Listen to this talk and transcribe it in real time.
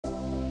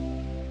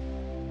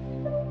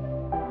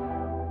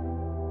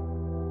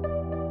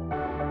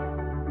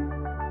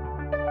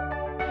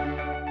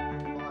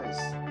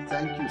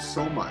Thank you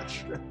so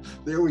much.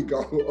 There we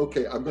go.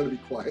 Okay, I'm going to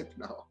be quiet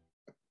now.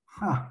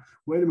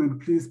 Wait a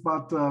minute, please,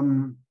 but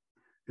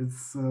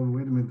it's,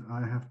 wait a minute, I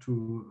have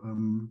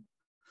to,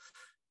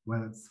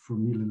 well, it's for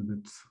me a little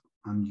bit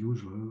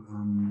unusual.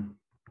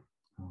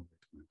 Oh, wait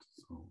a minute,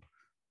 so.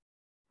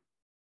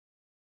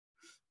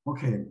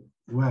 Okay,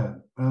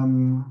 well,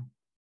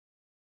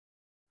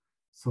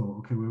 so,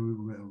 okay,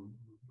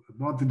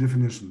 about the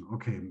definition,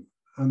 okay.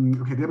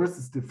 Okay, debris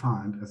is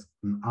defined as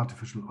an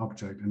artificial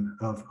object in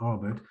Earth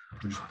orbit,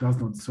 which does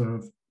not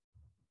serve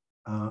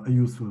a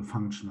useful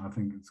function. I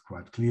think it's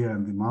quite clear,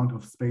 and the amount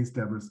of space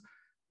debris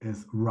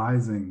is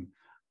rising,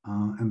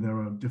 and there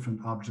are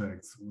different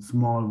objects,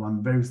 small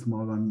one, very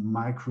small one,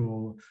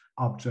 micro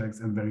objects,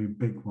 and very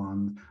big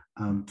one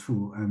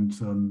too, and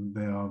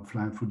they are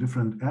flying through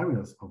different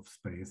areas of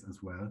space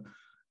as well.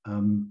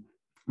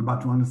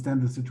 But to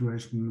understand the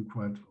situation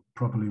quite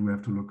properly, we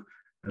have to look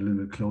a little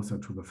bit closer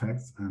to the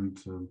facts, and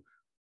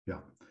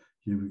yeah,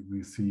 here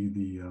we see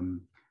the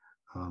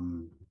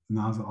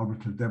NASA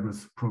Orbital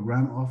Debris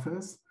Program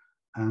Office,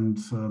 and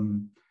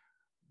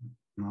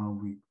now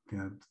we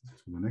get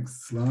to the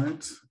next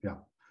slide. Yeah,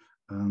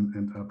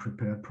 and are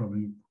prepared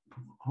probably.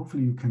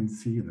 Hopefully, you can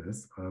see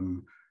this.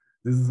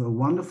 This is a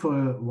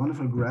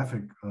wonderful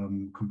graphic,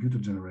 computer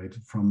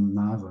generated from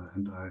NASA,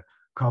 and I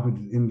copied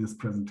it in this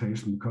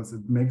presentation because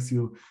it makes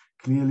you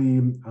clearly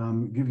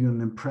give you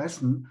an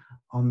impression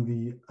on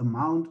the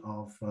amount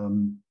of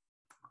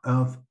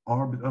Earth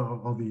orbit,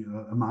 or the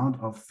amount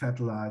of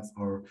satellites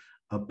or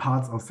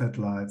parts of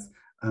satellites,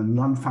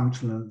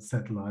 non-functional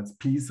satellites,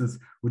 pieces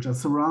which are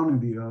surrounding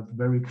the Earth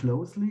very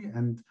closely,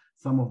 and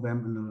some of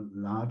them in a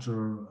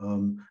larger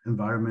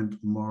environment,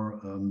 more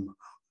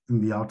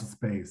in the outer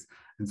space.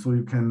 And so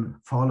you can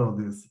follow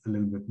this a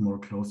little bit more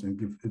closely,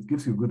 and it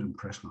gives you a good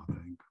impression, I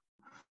think.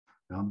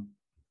 Yeah.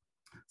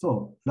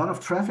 So a lot of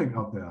traffic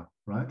out there,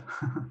 right?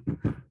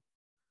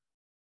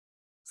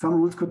 Some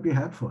rules could be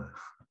helpful,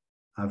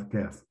 I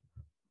guess.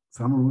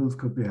 Some rules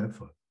could be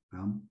helpful.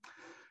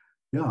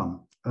 Yeah.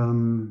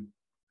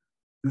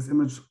 This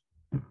image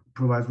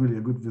provides really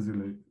a good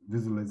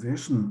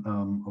visualization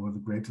of the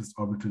greatest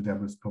orbital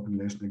debris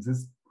population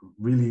exists,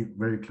 really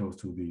very close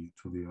to the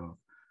Earth.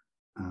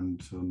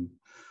 And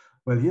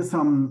well, here's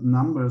some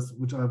numbers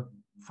which I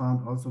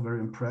found also very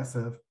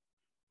impressive.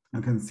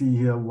 You can see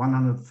here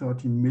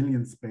 130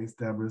 million space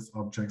debris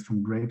objects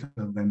from greater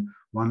than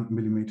 1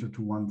 millimeter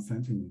to 1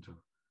 centimeter.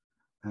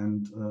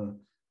 And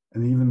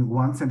even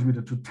 1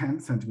 centimeter to 10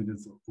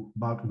 centimeters,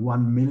 about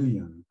 1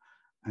 million.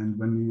 And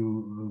when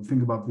you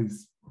think about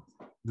this,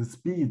 the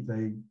speed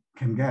they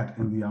can get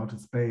in the outer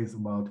space,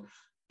 about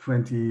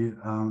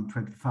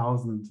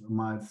 20,000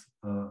 miles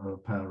per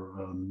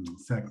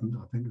second.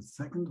 I think it's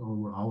second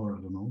or hour,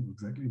 I don't know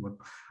exactly, but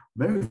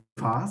very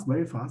fast,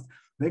 very fast.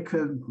 They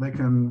can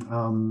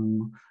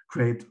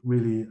create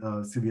really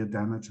severe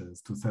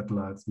damages to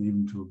satellites and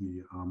even to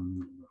the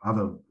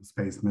other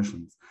space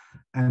missions.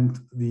 And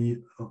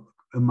the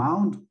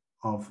amount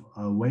of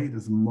weight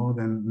is more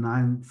than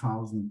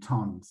 9,000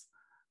 tons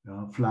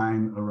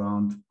flying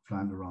around the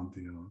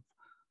Earth.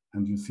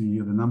 And you see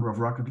here the number of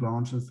rocket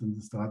launches in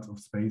the start of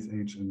space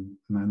age in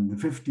the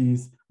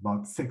 50s,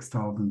 about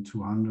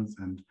 6,200,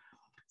 and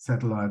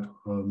satellite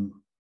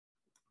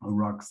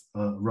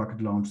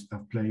rocket launches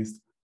have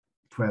placed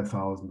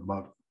 12,000,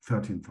 about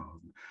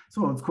 13,000.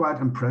 So it's quite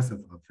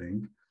impressive, I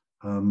think,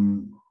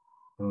 to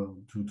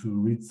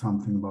read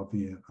something about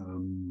the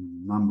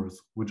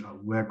numbers which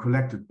were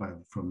collected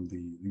from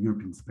the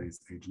European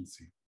Space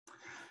Agency.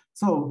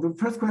 So the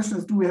first question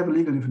is, do we have a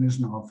legal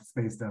definition of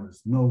space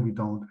debris? No, we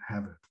don't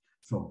have it.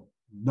 So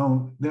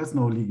no, there's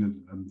no legal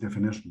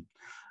definition.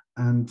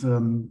 And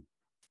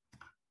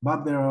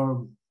but there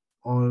are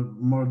all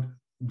more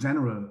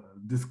general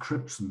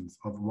descriptions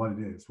of what it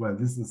is. Well,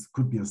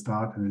 could be a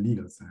start in a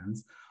legal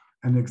sense.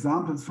 And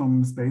examples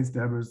from space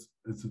debris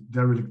is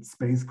derelict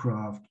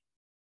spacecraft,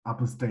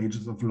 upper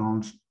stages of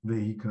launch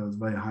vehicles,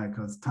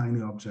 vehicles,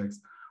 tiny objects,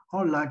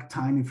 or like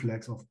tiny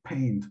flecks of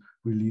paint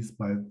released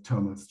by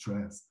thermal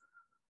stress.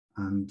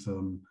 And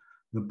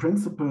the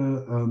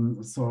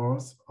principal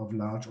source of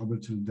large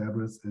orbital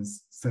debris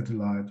is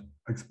satellite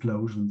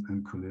explosions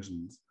and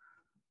collisions.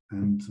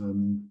 And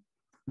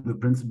the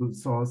principal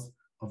source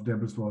of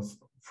debris was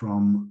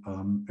from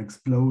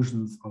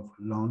explosions of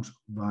launch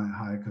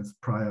vehicles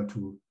prior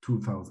to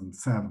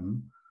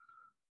 2007.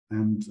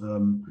 And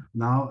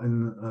now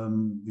in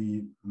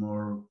the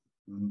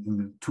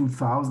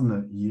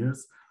 2000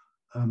 years,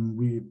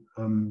 we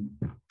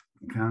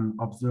can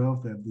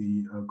observe that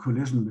the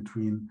collision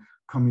between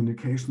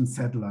communication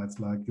satellites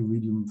like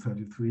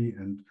Iridium-33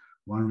 and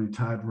one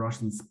retired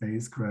Russian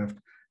spacecraft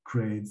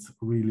creates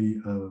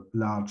really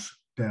large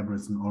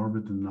debris in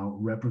orbit, and now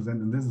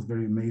represent, and this is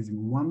very amazing,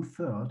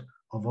 1/3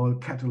 of all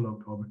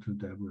catalogued orbital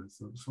debris.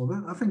 So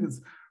that, I think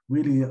it's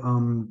really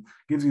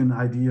gives you an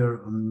idea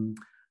on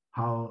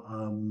how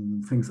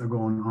things are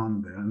going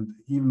on there. And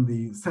even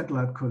the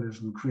satellite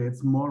collision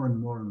creates more and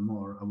more and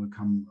more. I will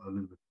come a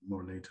little bit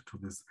more later to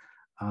this,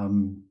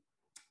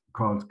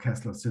 called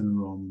Kessler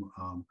syndrome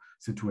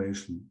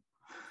situation.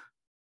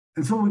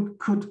 And so we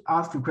could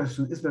ask the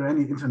question, is there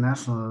any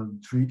international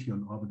treaty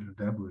on orbital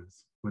debris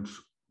which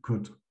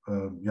could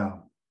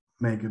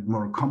make it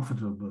more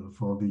comfortable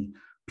for the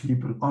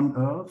people on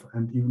Earth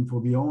and even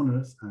for the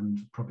owners and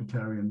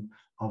proprietarian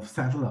of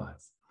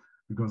satellites?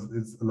 Because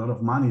it's a lot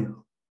of money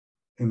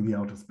in the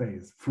outer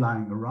space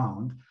flying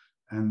around,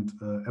 and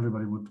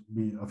everybody would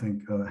be, I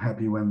think,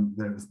 happy when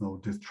there is no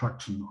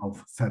destruction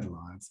of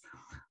satellites.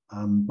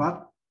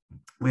 But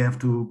we have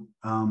to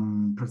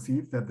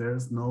perceive that there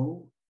is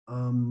no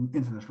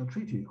international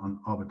treaty on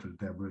orbital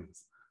debris,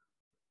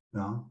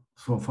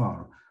 so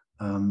far.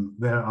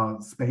 There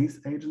are space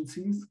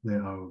agencies, they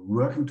are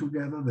working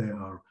together, they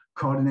are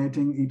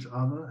coordinating each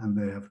other, and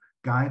they have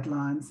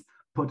guidelines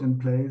put in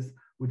place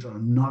which are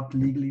not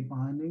legally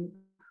binding,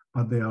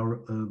 but they are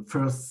a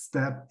first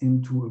step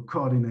into a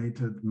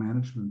coordinated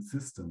management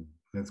system,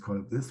 let's call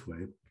it this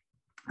way.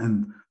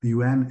 And the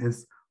UN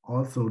is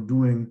also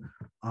doing,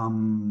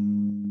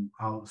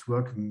 is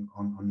working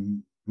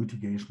on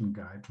mitigation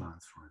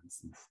guidelines, for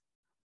instance.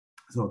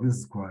 So this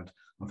is quite,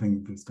 I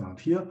think, the start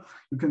here.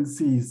 You can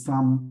see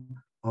some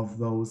of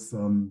those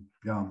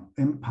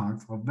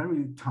impacts of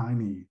very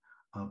tiny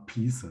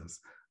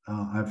pieces.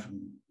 I've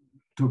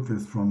took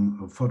this from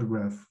a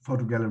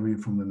photo gallery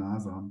from the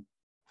NASA,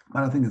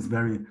 but I think it's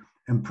very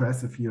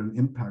impressive here, an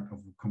impact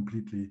of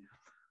completely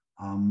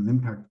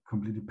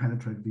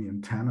penetrate the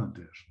antenna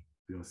dish.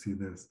 You'll see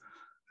this.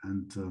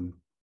 And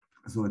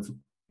so it's,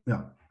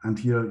 and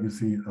here you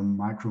see a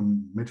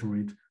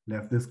micrometeorite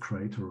left this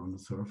crater on the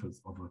surface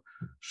of a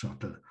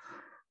shuttle.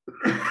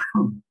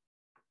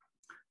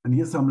 And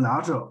here's some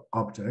larger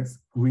objects,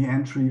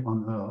 re-entry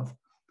on Earth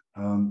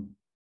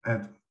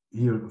at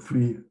here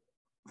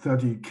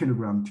 30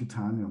 kilogram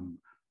titanium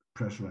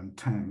pressure and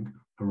tank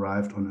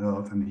arrived on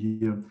Earth, and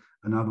here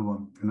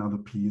another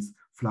piece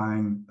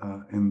flying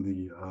in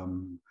the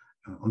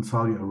on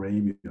Saudi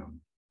Arabia.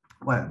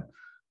 Well,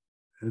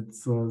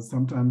 it's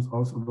sometimes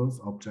also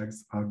those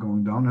objects are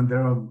going down, and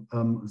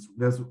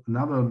there's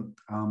another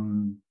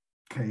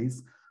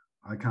case.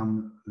 I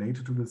come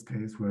later to this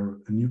case where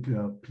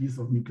a piece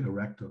of nuclear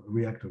reactor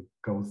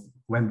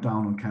went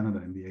down on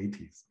Canada in the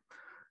 80s,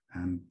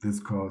 and this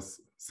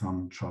caused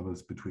some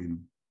troubles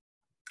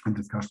and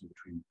discussion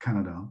between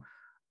Canada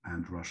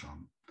and Russia.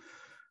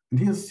 And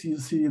here you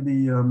see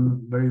the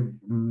very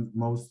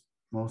most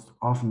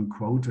often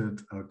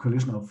quoted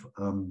collision of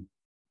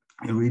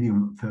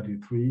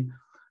Iridium-33,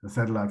 a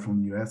satellite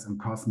from the US, and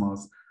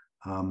Cosmos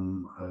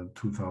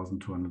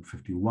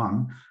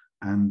 2251,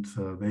 and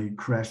they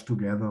crashed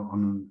together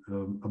on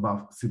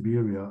above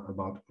Siberia,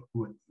 about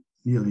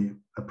nearly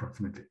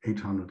approximately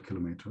 800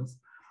 kilometers.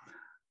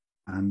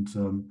 And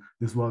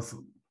this was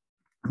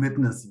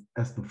witnessed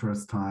as the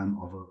first time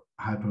of a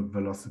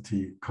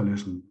hypervelocity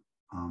collision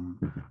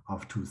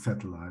of two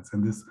satellites,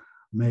 and this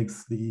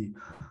makes the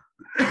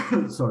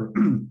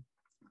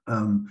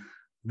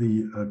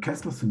the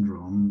Kessler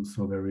syndrome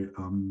so very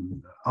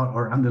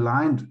or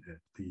underlined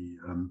the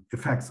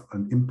effects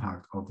and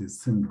impact of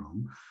this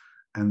syndrome.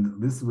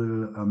 And this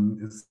will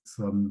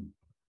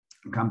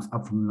comes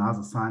up from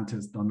NASA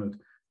scientist Donald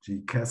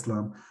G.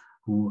 Kessler,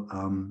 who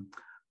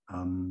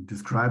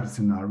described a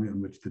scenario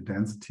in which the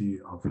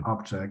density of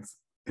objects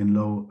in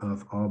low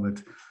Earth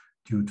orbit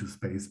due to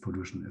space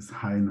pollution is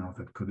high enough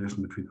that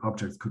collision between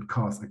objects could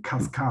cause a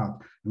cascade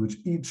in which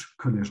each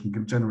collision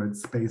can generate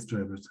space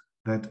debris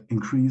that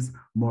increase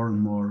more and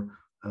more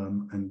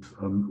and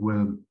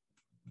will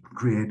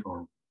create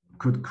or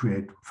could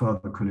create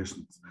further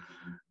collisions.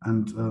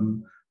 And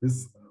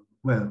this,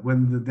 well,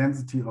 when the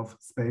density of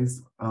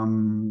space or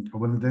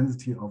when the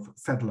density of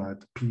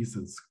satellite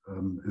pieces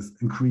is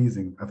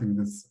increasing, I think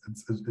it's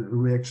a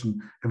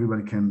reaction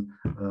everybody can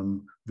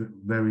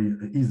very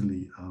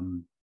easily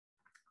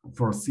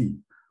foresee.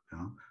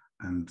 Yeah?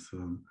 And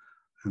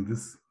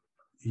this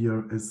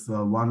here is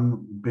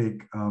one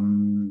big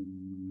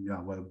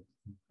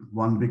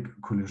one big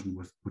collision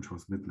which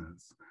was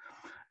witnessed.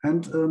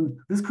 And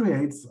this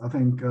creates, I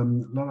think, a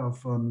lot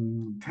of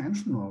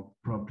tension, or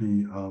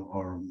probably,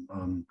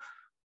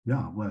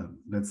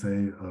 let's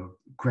say a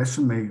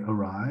question may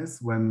arise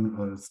when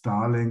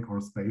Starlink or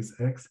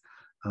SpaceX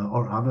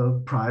or other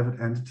private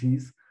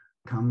entities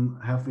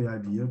have the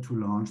idea to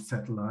launch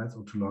satellites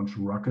or to launch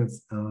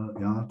rockets,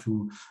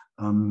 to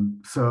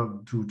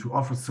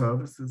offer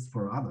services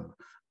for others,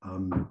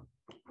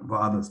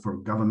 for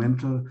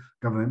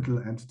governmental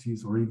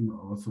entities, or even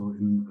also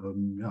in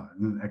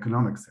an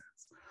economic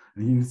sense.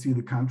 And here you see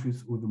the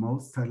countries with the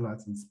most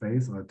satellites in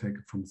space. I take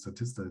it from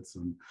statistics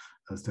and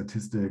a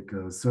statistic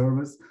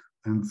service,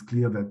 and it's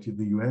clear that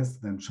the US,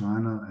 then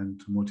China,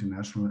 and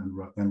multinational, and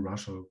then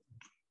Russia,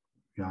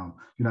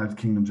 United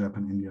Kingdom,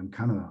 Japan, India, and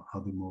Canada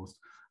are the most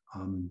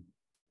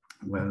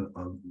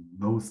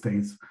those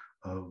states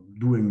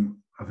doing,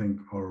 I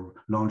think, or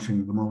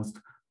launching the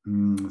most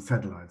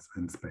satellites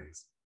in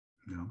space.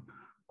 Yeah,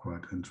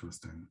 quite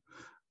interesting.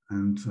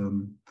 And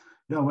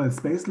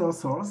space law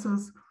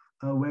sources.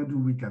 Where do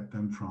we get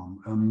them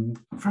from?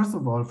 First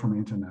of all, from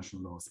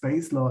international law.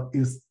 Space law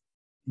is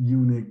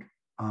unique,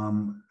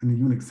 in a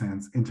unique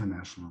sense,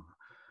 international.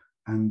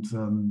 And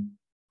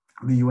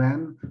the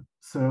UN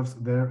serves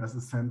there as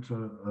a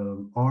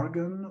central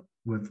organ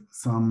with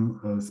some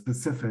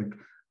specific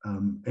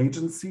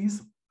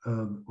agencies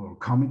or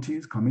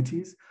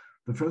committees.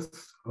 The first,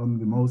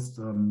 the most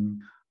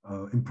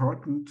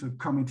important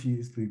committee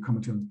is the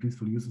Committee on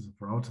Peaceful Uses of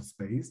Outer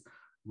Space,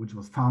 which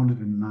was founded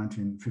in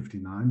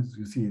 1959. As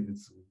you see,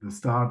 it's the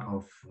start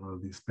of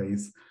the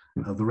space,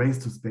 the race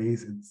to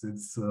space.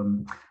 It's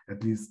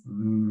at least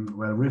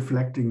well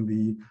reflecting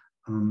the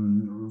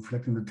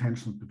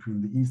tensions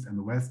between the East and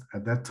the West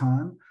at that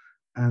time.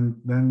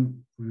 And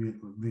then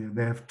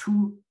they have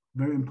two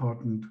very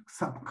important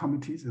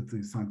subcommittees. It's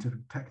the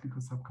Scientific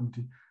Technical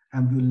Subcommittee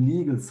and the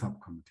Legal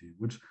Subcommittee,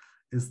 which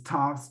is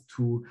tasked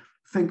to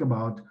think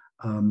about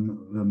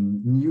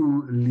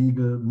new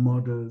legal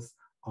models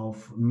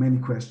of many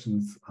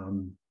questions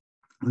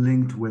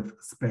linked with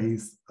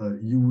space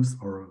use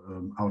or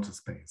outer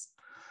space.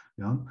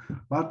 Yeah,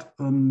 but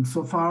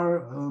so far,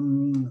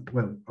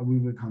 well, we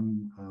will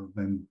come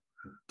then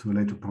to a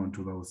later point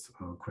to those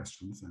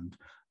questions and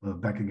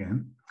back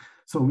again.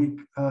 So we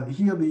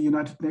here the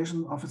United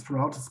Nations Office for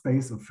Outer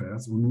Space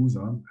Affairs,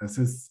 UNOOSA,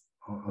 assists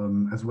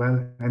as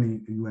well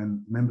any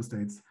UN member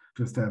states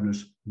to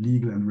establish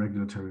legal and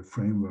regulatory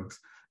frameworks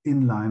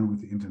in line with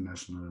the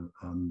international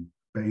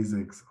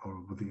basics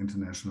or with the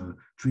international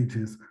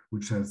treaties,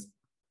 which has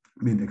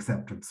been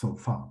accepted so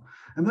far.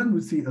 And then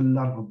we see a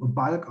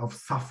bulk of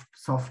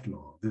soft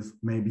law. This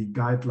may be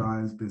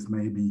guidelines, this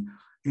may be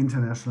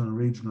international and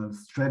regional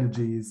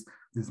strategies,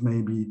 this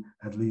may be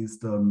at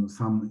least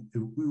some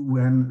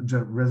UN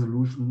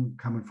resolution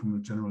coming from the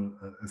General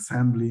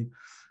Assembly.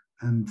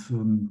 And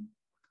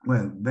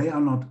well, they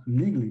are not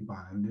legally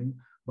binding,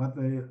 but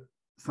they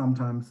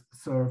sometimes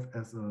serve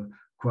as a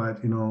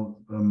quite,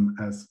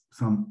 as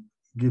some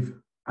give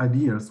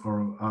ideas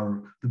or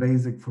are the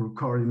basic for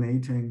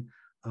coordinating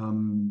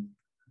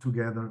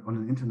together on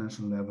an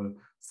international level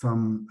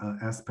some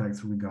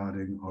aspects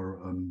regarding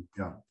or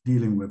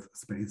dealing with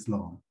space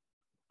law.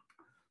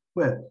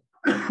 Well,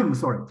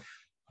 sorry.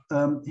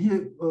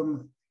 Here,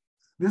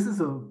 this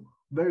is a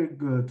very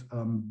good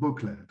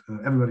booklet.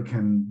 Everybody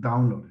can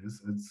download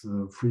this. It's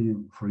free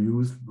for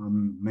use,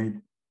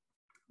 made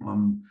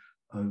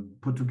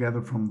put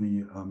together from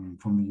the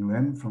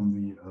UN, from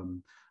the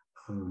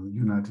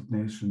United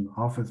Nations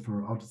Office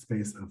for Outer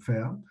Space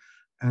Affairs.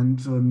 And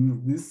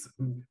this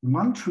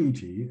one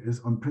treaty is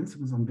on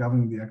principles on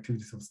governing the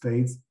activities of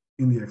states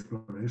in the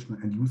exploration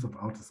and use of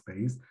outer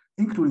space,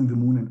 including the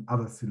moon and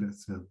other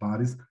celestial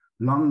bodies.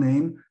 Long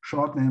name,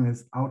 short name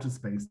is Outer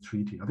Space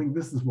Treaty. I think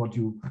this is what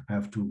you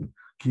have to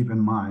keep in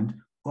mind.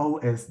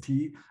 OST,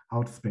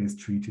 Outer Space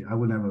Treaty. I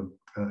will never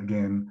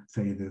again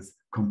say this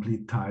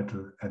complete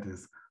title at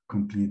its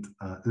complete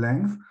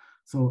length.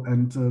 So,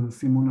 and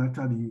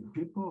Simonetta Di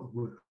Pippo,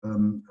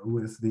 who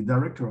is the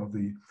director of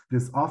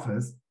this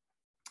office,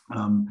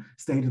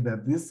 stated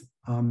that this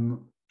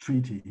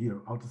treaty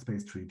here, Outer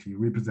Space Treaty,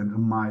 represents a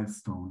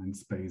milestone in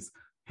space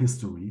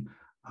history,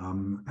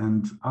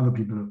 and other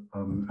people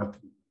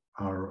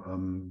are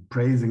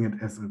praising it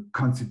as a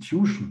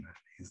constitution, at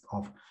least,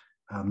 of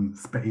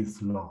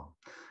space law.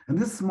 And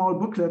this small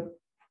booklet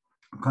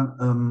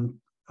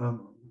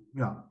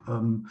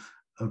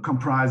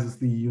comprises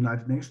the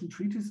United Nations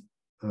treaties.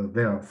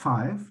 There are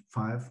five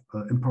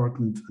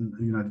important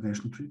United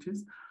Nations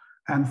treaties,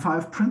 and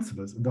 5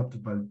 principles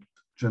adopted by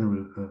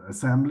General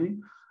Assembly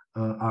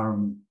are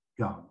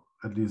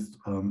at least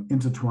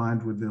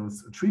intertwined with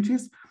those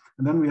treaties.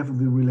 And then we have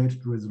the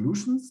related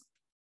resolutions,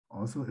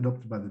 also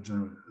adopted by the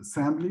General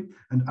Assembly,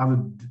 and other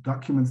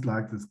documents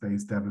like the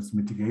Space Debris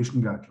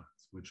Mitigation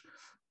Guidelines, which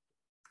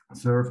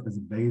serve as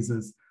a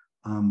basis,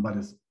 but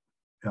is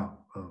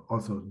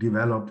also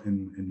developed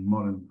in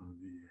modern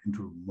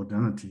into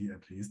modernity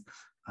at least,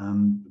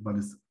 but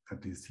is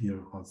at least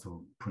here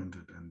also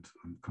printed and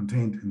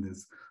contained in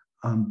this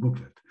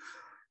booklet.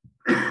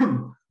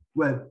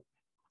 Well,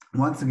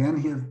 once again,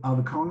 here are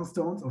the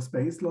cornerstones of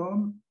space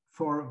law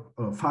for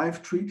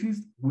 5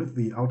 treaties with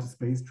the Outer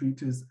Space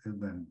Treaties,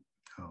 and then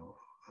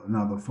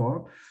another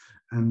 4.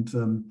 And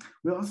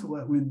we also,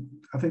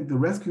 I think the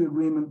Rescue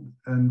Agreement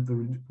and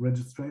the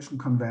Registration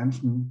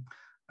Convention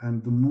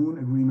and the Moon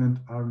Agreement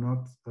are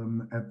not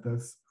at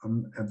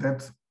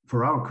that,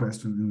 for our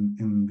question,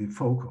 in the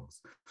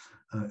focus.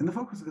 And the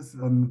focus is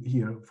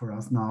here for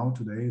us now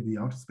today, the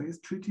Outer Space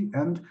Treaty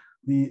and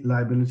the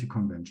Liability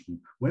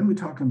Convention, when we're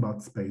talking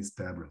about space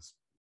debris.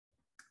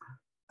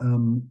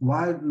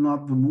 Why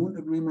not the Moon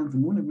Agreement? The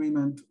Moon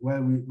Agreement,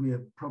 well, we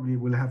probably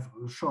will have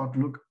a short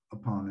look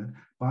upon it,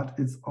 but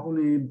it's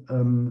only,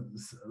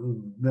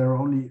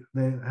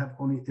 they have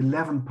only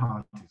 11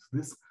 parties.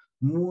 This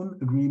Moon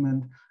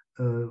Agreement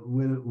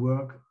will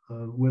work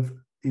with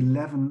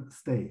 11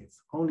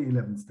 states, only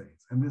 11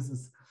 states. And this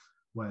is,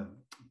 well,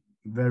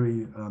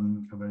 very,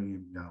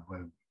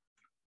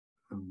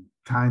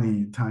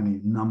 tiny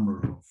number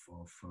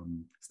of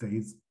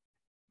states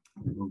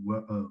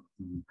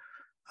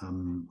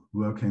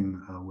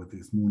working with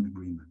this Moon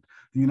Agreement.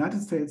 The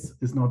United States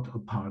is not a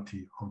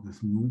party of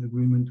this Moon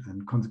Agreement,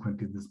 and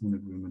consequently this Moon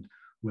Agreement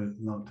will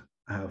not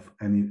have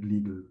any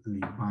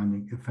legally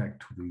binding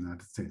effect to the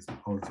United States,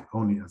 also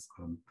only as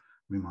a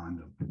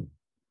reminder.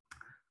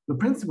 The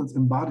principles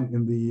embodied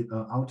in the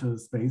Outer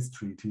Space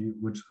Treaty,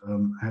 which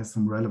has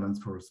some relevance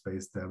for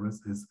space debris,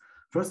 is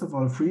first of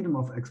all, freedom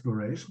of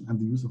exploration and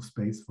the use of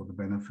space for the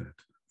benefit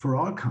for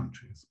all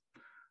countries.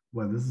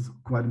 Well, this is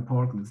quite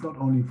important. It's not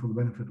only for the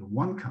benefit of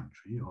one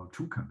country or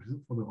two countries,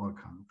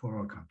 for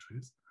all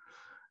countries.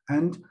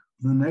 And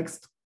the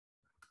next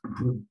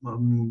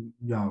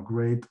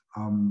great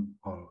or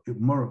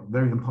more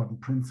very important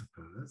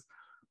principle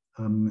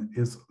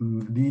is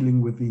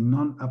dealing with the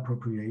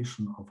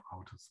non-appropriation of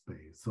outer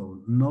space.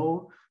 So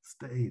no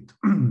state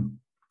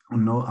or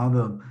no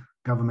other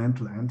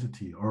governmental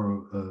entity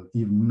or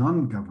even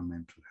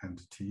non-governmental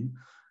entity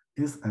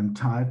is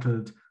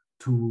entitled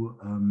to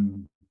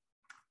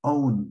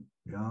own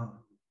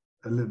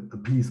a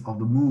piece of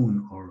the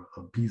moon or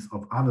a piece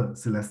of other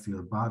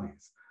celestial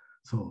bodies.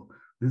 So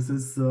this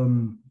is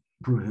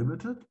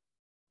prohibited,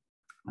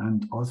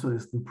 and also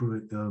is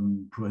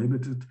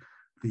prohibited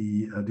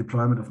the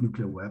deployment of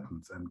nuclear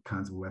weapons and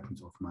kinds of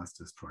weapons of mass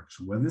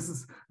destruction, where this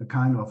is a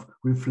kind of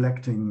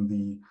reflecting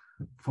the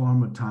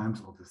former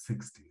times of the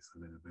 60s a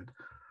little bit.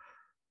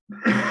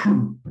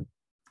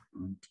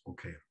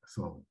 Okay,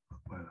 so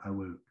well, I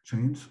will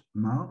change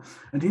now.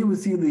 And here we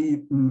see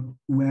the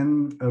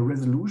UN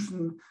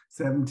Resolution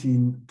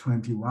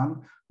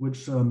 1721,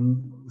 which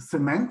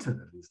cemented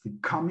at least the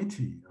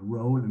committee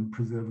role in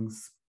preserving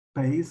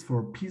space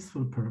for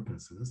peaceful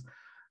purposes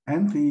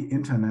and the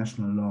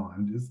international law,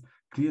 and is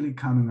clearly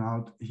coming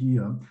out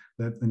here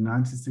that in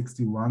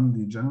 1961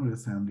 the General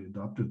Assembly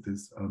adopted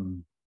this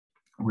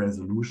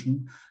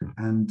resolution,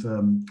 and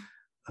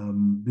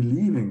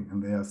believing,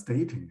 and they are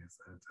stating as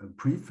a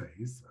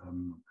preface,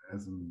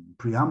 as a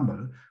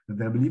preamble, that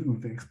they're believing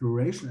that the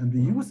exploration and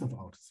the use of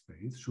outer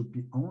space should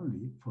be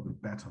only for the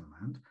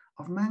betterment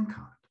of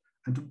mankind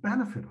and to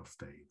benefit of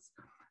states,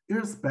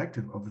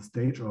 irrespective of the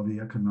stage of the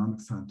economic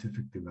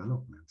scientific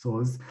development.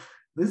 So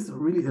this is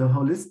really a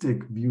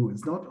holistic view.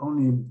 It's not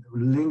only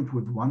linked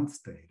with one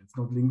state, it's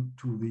not linked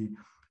to the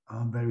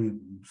very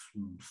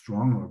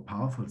strong or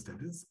powerful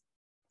state.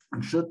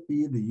 It should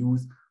be the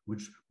use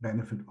which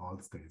benefit all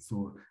states.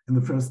 So in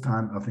the first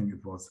time, I think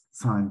it was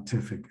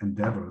scientific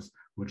endeavors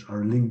which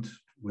are linked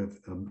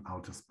with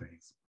outer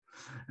space.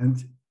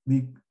 And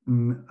the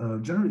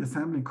General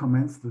Assembly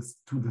commends this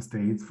to the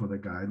states for their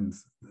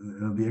guidance.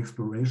 The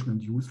exploration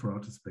and use for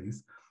outer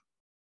space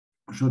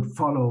should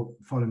follow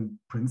following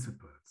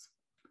principles.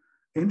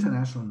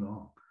 International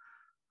law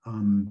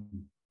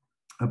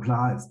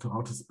applies to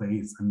outer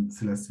space and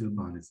celestial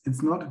bodies.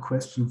 It's not a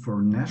question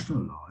for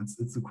national law,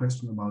 it's a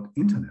question about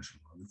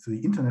international law. It's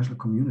the international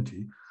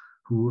community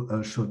who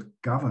should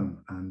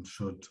govern and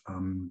should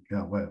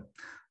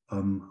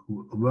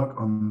work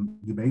on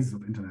the basis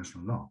of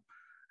international law.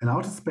 And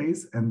outer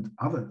space and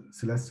other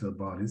celestial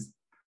bodies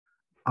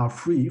are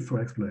free for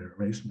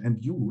exploration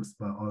and use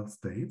by all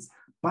states,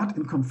 but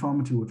in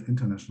conformity with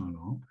international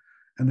law,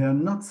 and they are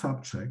not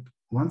subject,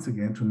 once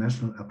again, to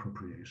national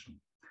appropriation.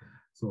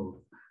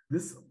 So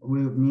this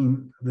will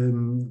mean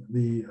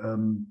the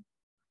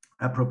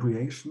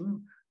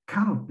appropriation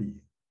cannot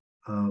be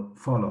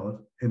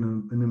followed in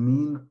a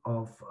mean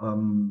of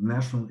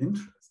national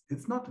interest.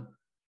 It's not,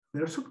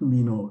 there shouldn't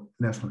be no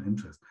national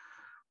interest,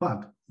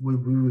 but we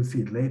will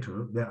see it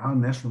later. There are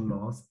national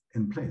laws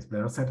in place. They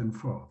are set in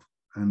forth,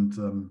 and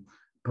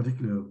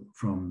particularly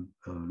from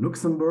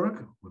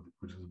Luxembourg,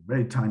 which is a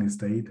very tiny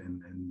state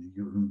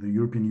in the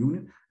European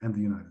Union, and the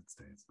United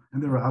States.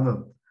 And there are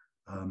other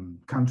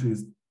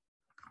countries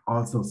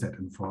also set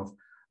in forth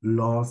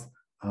laws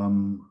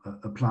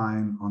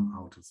applying on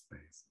outer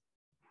space.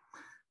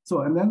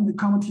 So, and then the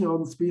Committee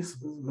on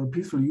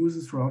Peaceful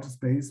Uses for Outer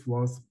Space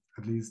was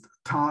at least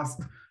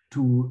tasked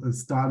to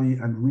study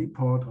and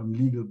report on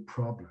legal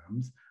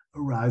problems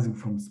arising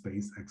from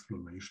space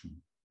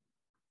exploration.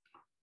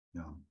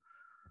 Yeah.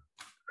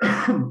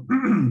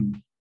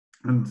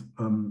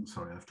 And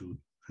sorry, I have to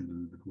drink a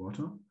little bit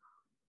water.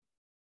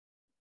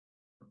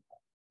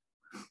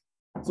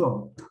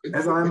 So,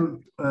 as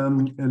I'm a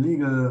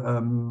legal,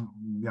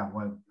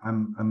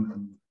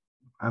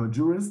 I'm a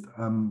jurist,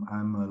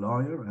 I'm a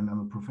lawyer, and I'm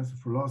a professor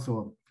for law.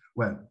 So,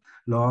 well,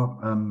 law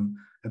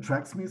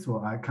attracts me,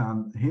 so I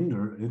can't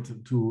hinder it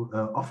to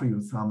offer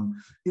you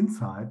some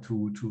insight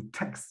to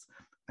texts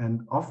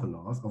and of the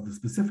laws, of the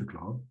specific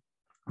law,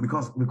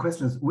 because the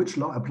question is which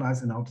law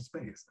applies in outer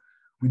space.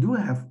 We do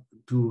have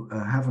to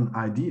have an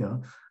idea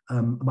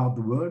about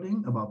the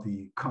wording, about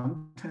the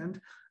content,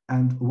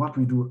 and what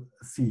we do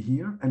see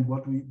here and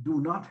what we do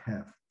not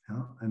have.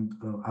 Yeah? And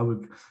I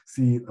will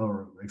see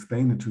or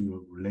explain it to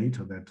you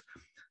later that,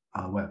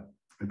 well,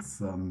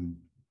 it's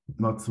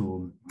not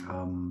so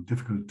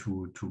difficult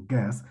to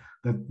guess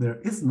that there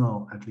is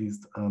no at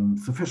least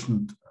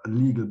sufficient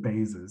legal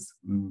basis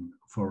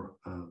for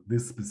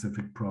this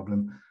specific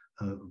problem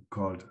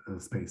called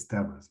space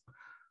terrorism.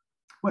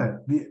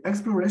 Well, the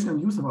exploration and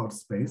use of outer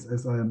space,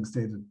 as I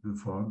stated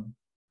before,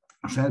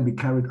 shall be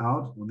carried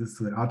out,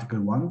 this is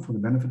Article 1, for the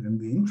benefit and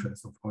the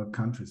interest of all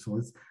countries. So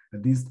it's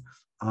at least,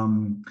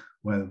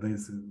 well,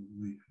 it's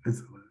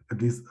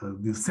at least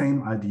the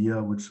same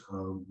idea, which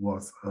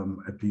was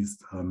at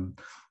least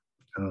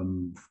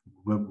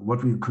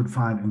what we could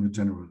find in the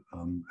General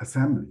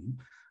Assembly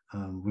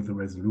with the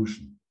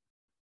resolution.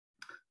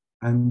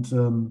 And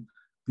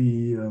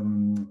the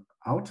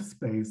outer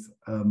space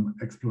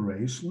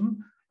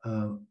exploration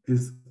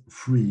is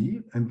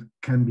free and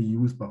can be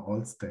used by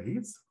all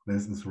states.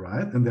 This is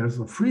right. And there's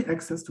a free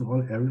access to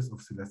all areas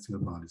of celestial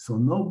bodies. So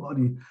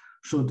nobody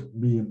should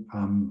be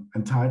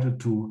entitled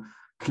to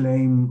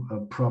claim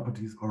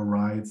properties or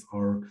rights,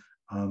 or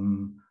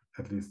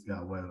at least,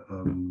 yeah, well,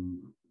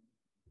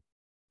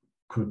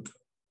 could,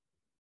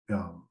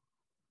 yeah,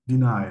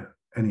 deny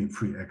any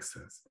free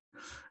access.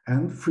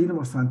 And freedom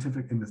of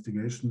scientific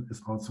investigation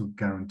is also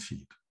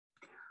guaranteed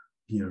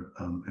here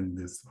in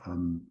this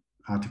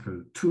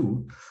Article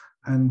 2.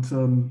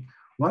 And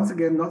once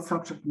again, not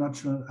subject to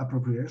national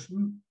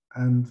appropriation,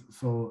 and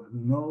so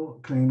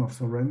no claim of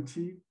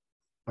sovereignty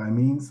by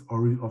means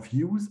or of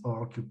use or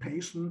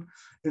occupation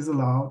is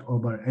allowed, or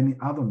by any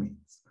other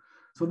means.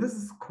 So this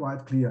is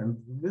quite clear, and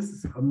this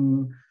is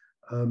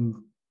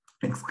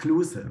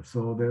exclusive.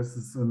 So there's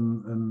this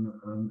an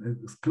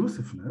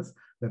exclusiveness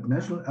that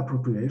national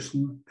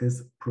appropriation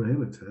is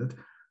prohibited,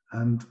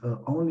 and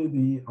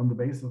only on the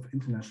basis of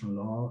international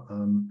law,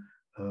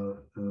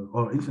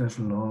 or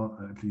international law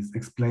at least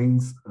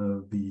explains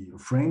the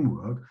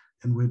framework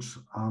in which,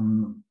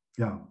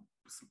 yeah,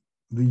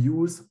 the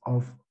use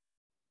of,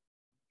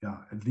 yeah,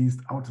 at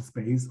least outer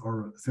space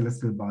or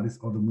celestial bodies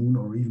or the moon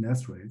or even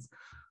asteroids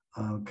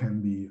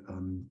can be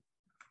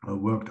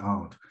worked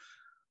out.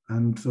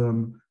 And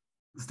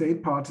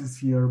state parties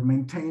here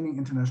maintaining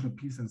international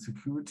peace and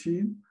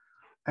security.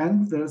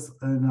 And there's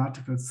in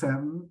Article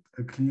 7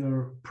 a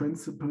clear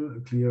principle, a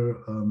clear,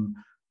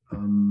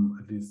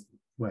 at least,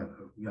 well,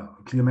 yeah,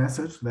 a clear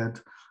message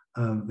that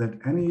that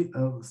any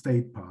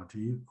state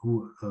party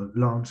who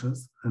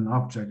launches an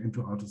object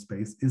into outer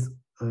space is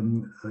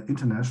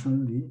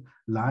internationally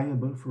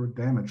liable for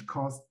damage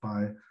caused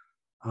by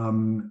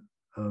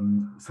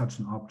such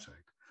an object.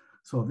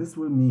 So this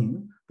will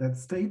mean that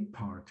state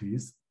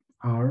parties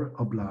are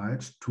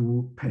obliged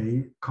to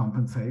pay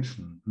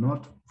compensation,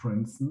 not, for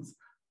instance,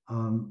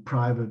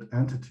 private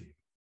entity.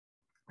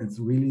 It's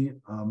really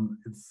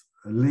it's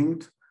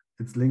linked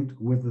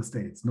with the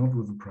states, not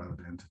with the private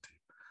entity.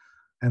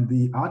 And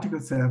the Article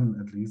 7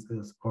 at least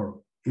is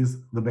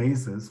the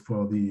basis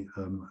for the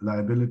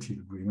liability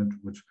agreement,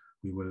 which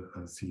we will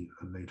see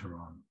later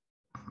on.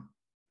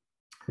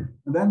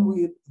 And then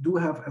we do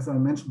have, as I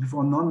mentioned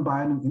before,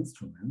 non-binding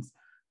instruments.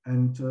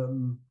 And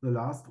the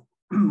last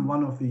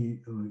one of the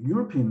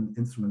European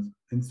instruments,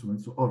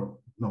 or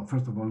no,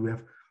 first of all, we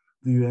have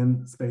the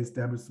UN Space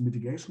Debris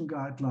Mitigation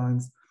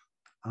Guidelines.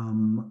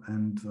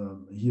 And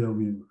here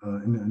we,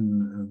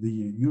 in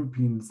the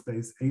European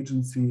Space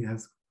Agency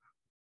has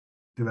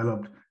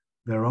developed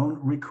their own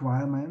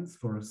requirements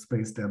for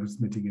space debris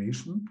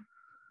mitigation.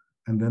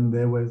 And then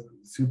they were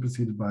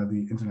superseded by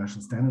the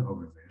International Standard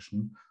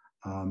Organization,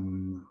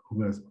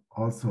 who has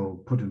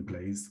also put in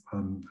place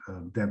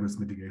debris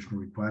mitigation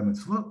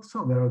requirements.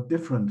 So there are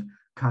different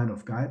kind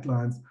of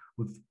guidelines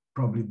with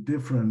probably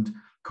different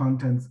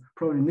contents,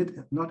 probably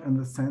not in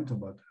the center,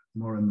 but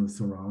more in the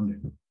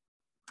surrounding.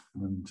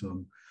 And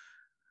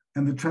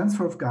the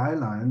transfer of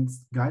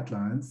guidelines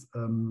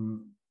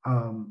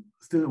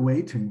still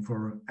waiting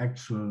for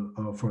actual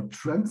for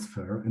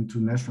transfer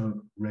into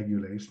national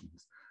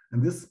regulations.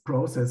 And this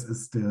process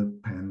is still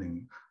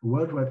pending.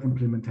 Worldwide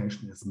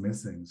implementation is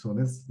missing. So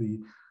that's the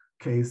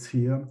case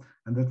here.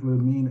 And that will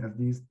mean at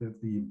least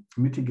that the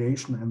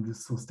mitigation and the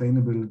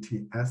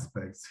sustainability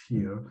aspects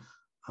here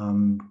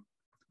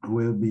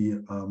will be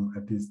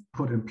at least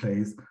put in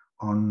place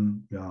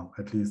on, yeah,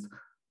 at least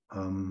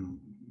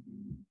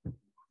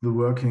the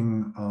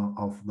working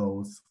of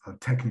those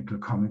technical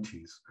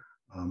committees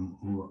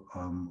who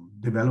are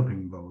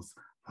developing those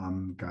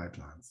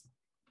guidelines.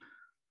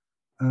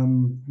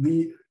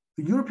 The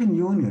European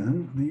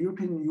Union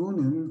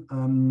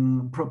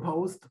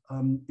proposed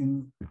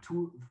in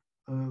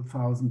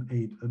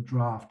 2008 a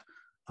draft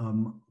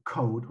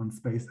code on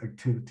space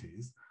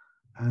activities,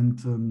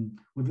 and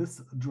with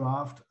this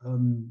draft,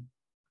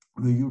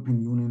 the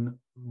European Union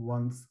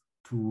wants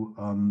to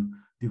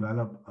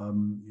develop a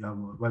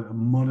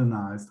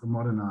modernized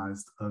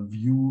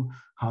view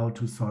how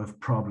to solve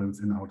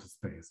problems in outer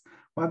space.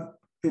 But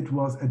it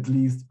was at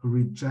least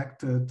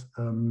rejected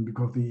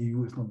because the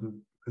EU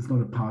is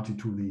not a party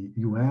to the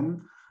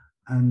UN,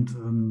 and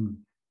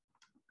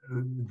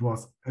it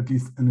was at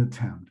least an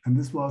attempt. And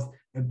this was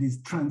at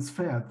least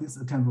transferred, this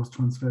attempt was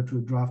transferred to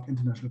a draft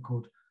international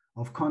code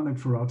of conduct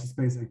for outer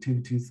space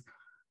activities.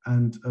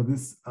 And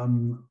this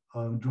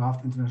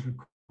draft international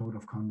code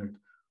of conduct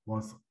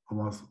was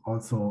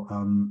also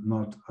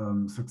not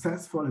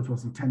successful. It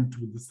was intended to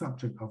be the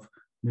subject of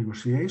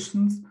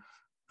negotiations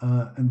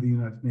in the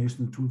United Nations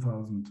in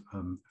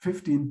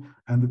 2015,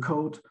 and the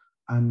code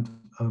and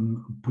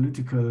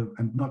political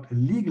and not a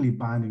legally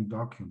binding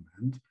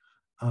document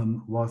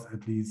was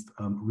at least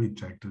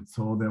rejected.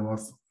 So there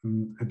was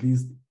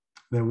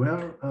there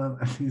were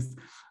at least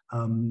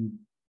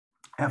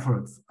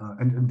efforts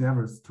and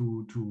endeavors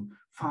to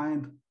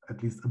find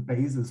at least a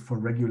basis for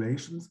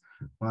regulations,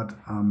 but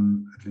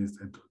at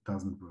least it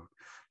doesn't work.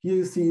 Here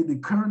you see the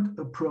current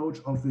approach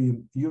of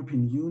the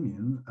European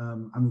Union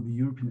under the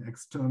European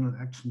External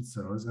Action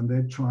Service, and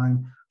they're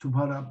trying to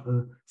put up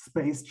a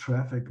space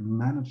traffic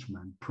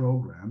management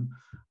program,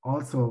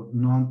 also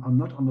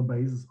not on the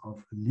basis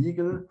of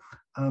legal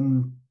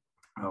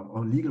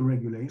or legal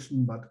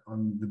regulation, but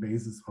on the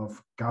basis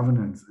of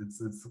governance.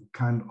 It's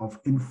kind of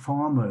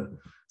informal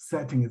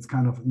setting, it's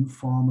kind of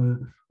informal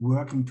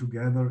working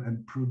together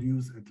and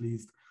produce at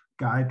least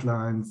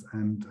guidelines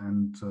and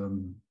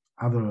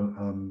other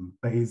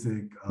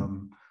basic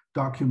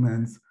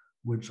documents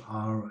which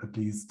are at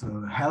least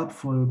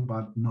helpful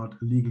but not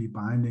legally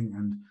binding,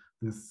 and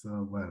this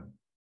well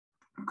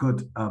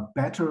could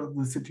better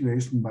the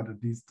situation, but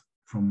at least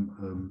from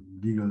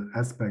legal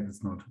aspect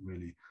it's not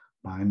really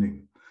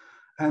binding.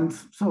 And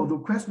so the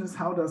question is,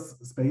 how does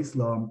space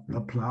law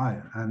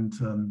apply? And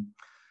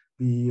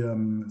the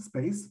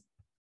space,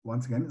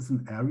 once again, is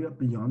an area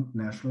beyond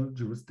national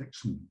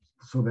jurisdiction.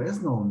 So there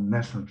is no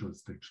national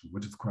jurisdiction,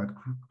 which is quite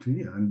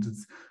clear, and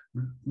it's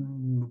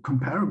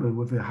comparable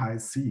with the high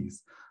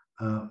seas,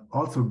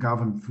 also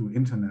governed through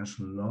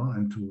international law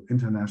and to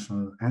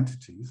international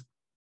entities.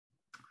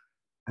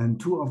 And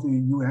two of the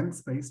UN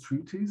space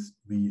treaties,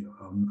 the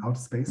Outer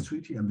Space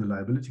Treaty and the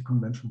Liability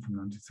Convention from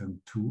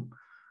 1972,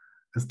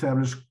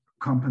 establish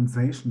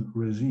compensation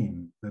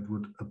regime that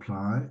would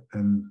apply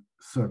in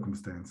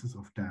circumstances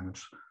of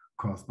damage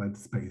caused by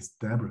space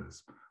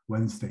debris,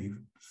 when space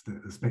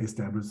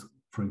debris,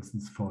 for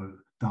instance, fall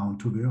down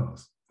to the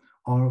Earth,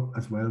 or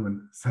as well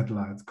when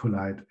satellites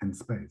collide in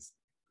space.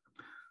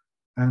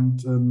 And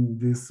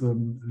this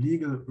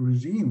legal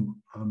regime,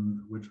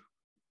 which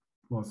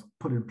was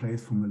put in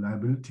place from the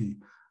Liability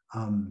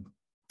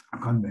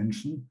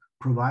Convention,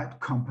 provide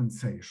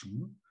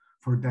compensation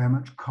for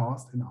damage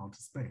caused in outer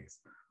space.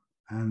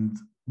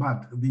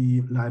 But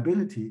the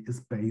liability is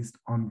based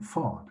on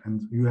fault,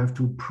 and you have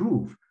to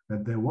prove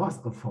that there was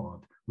a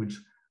fault which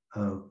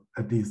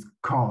at least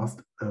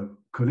caused a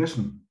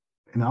collision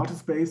in outer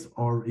space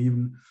or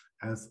even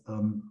as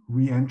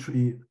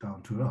re-entry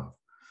down to Earth.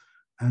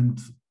 And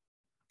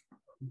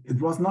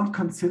it was not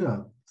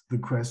considered the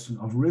question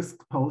of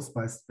risk posed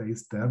by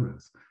space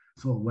debris.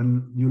 So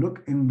when you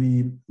look in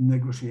the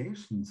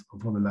negotiations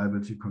for the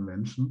Liability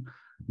Convention,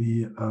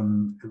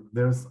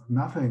 there's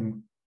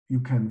nothing you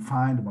can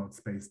find about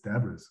space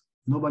debris.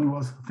 Nobody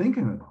was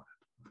thinking about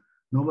it.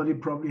 Nobody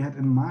probably had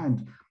in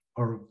mind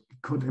or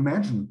could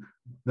imagine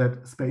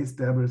that space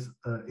debris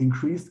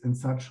increased in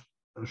such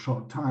a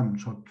short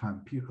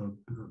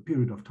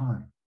period of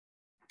time.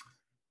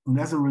 And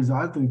as a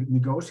result, the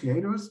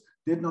negotiators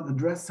did not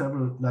address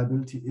several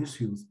liability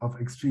issues of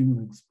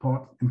extreme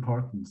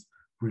importance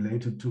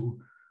related to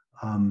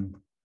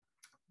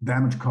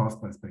damage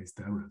caused by space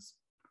debris.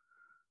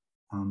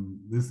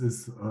 This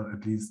is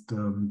at least,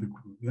 and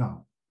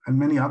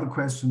many other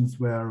questions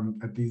were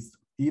at least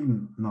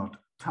even not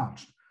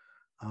touched.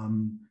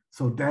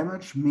 So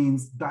damage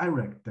means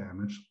direct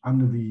damage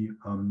under the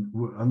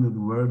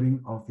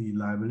wording of the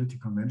Liability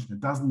Convention. It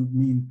doesn't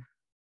mean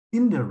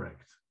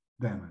indirect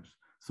damage.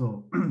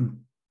 So,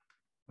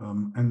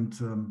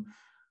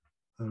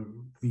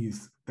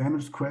 these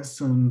damage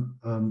question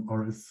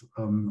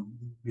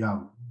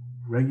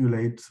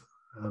regulate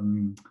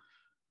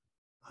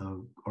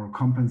or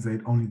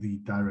compensate only the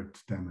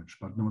direct damage,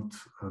 but not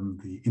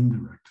the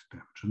indirect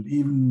damage. And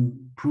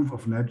even proof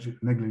of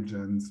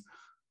negligence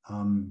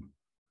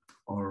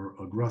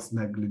or gross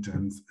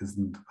negligence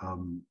isn't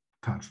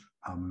touched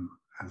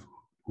as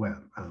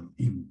well,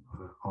 even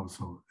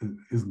also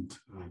isn't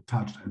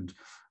touched and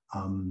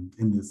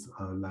in this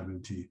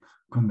Liability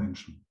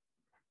Convention.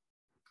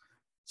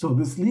 So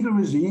this legal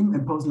regime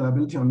imposed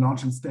liability on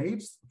launching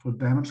states for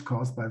damage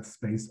caused by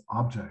space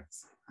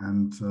objects.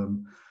 And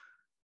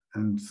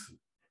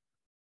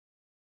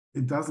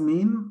it does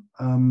mean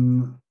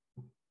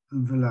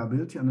the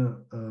liability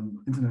under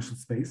international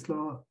space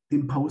law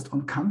imposed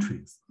on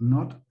countries,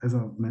 not, as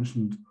I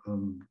mentioned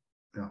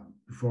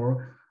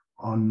before,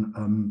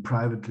 on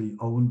privately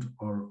owned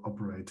or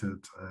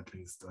operated, at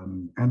least,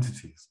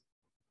 entities.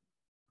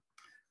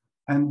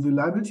 And the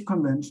Liability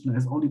Convention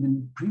has only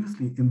been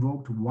previously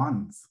invoked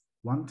one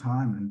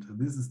time, and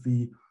this is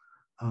the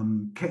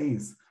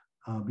case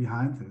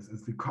behind this.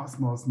 It's the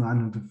Cosmos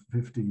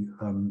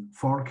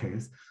 954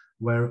 case,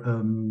 where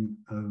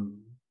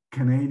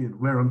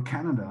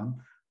Canada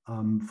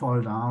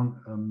fall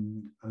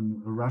down a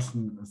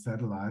Russian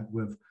satellite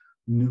with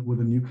a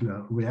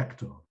nuclear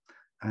reactor,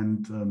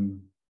 and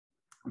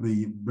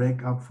the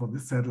breakup for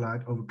this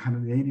satellite over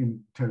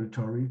Canadian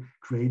territory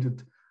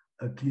created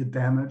a clear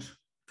damage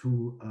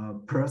to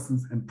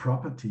persons and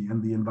property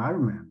and the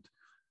environment.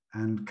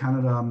 And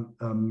Canada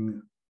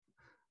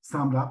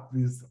summed up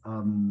this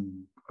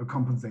a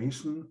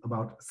compensation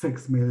about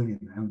 6 million,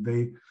 and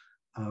they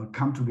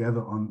come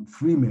together on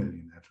 3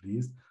 million at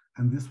least.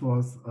 And this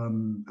was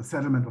a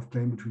settlement of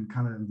claim between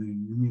Canada and the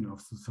Union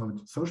of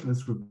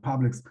Socialist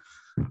Republics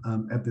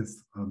at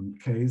this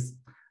case.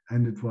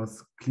 And it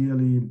was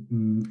clearly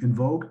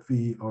invoked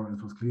it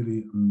was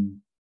clearly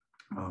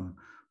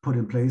put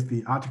in place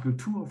the Article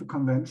 2 of the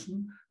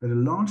Convention, that a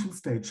launching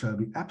state shall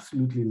be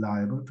absolutely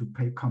liable to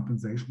pay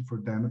compensation for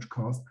damage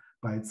caused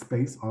by its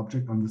space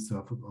object on the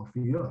surface of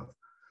the Earth.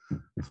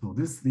 So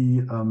this is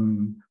the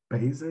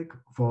basic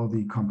for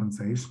the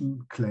compensation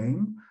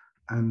claim.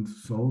 And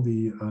so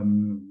the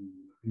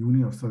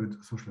Union of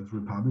Socialist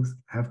Republics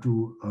have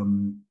to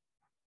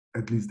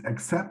at least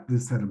accept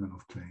this settlement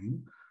of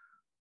claim.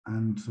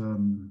 And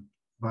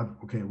but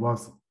okay,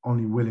 was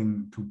only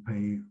willing to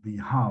pay the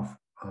half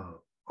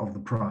of the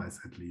price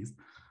at least,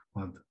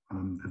 but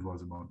it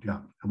was about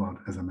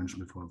as I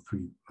mentioned before,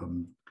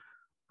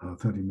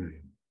 30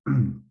 million.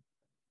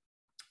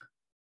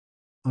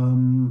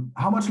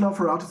 How much law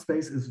for outer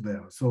space is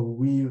there? So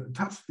we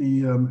touched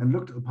the and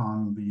looked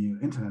upon the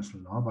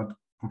international law, but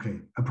okay,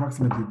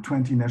 approximately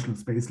 20 national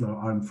space laws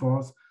are in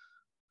force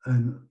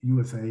in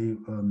USA,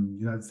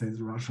 United States,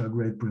 Russia,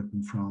 Great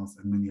Britain, France,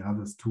 and many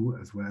others too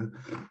as well.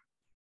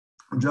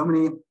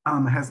 Germany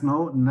has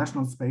no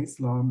national space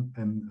law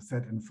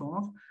set in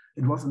force.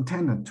 It was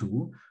intended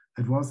to.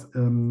 It was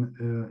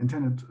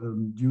intended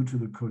due to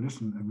the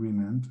coalition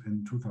agreement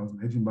in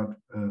 2018, but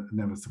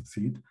never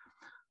succeed.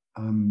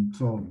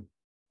 So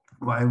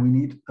why we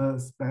need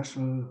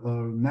special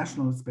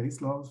national space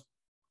laws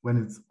when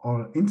it's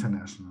all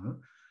international?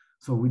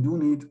 So we do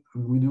need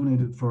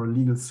it for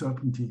legal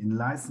certainty in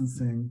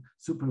licensing,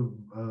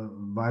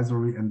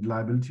 supervisory and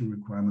liability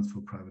requirements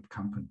for private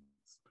companies,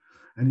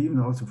 and even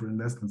also for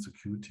investment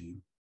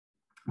security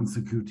and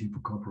security for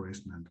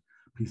cooperation and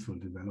peaceful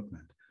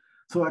development.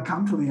 So I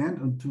come to the end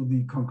and to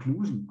the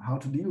conclusion, how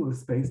to deal with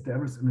space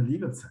debris in a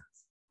legal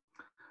sense.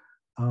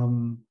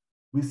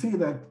 We see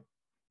that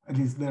at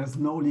least there's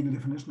no legal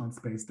definition on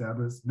space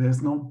debris.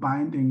 There's no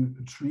binding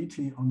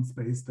treaty on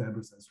space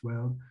debris as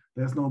well.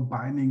 There's no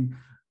binding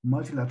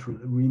multilateral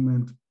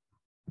agreement.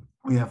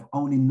 We have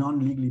only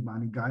non-legally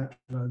binding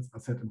guidelines are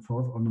set in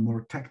forth on a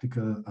more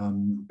technical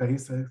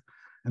basis.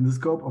 And the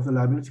scope of the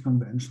liability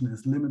convention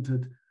is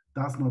limited,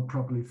 does not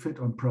properly fit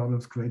on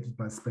problems created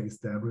by space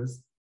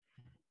debris.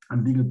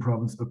 And legal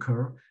problems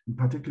occur, in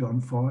particular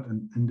on fault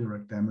and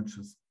indirect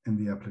damages in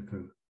the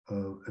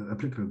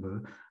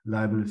applicable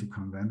liability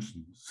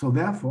convention. So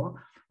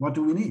therefore, what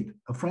do we need?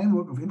 A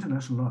framework of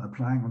international law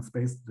applying on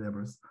space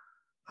debris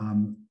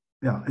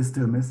is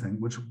still missing,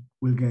 which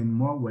will gain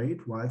more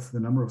weight whilst the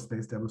number of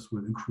space debris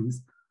will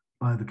increase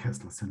by the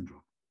Kessler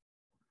syndrome.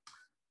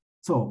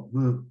 So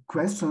the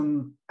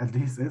question at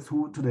least is,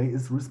 who today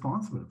is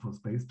responsible for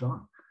space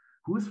junk?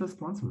 Who is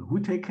responsible? Who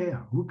take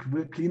care? Who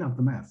will clean up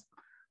the mess?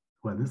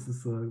 Well, this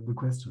is the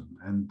question.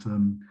 And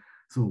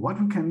so what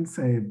we can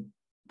say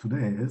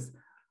today is,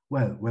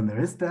 well, when there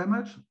is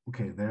damage,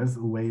 okay, there's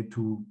a way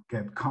to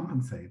get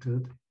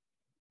compensated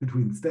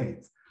between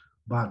states,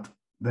 but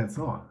that's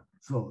all.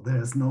 So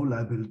there's no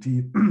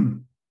liability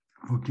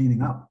for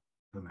cleaning up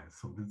the mess.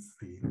 So that's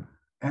the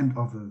end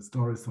of the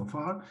story so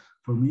far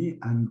for me.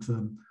 And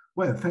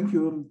well, thank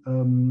you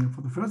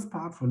for the first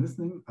part for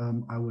listening.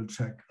 I will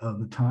check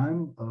the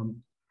time.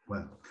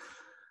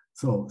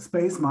 So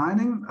space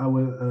mining, I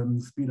will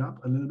speed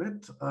up a little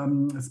bit.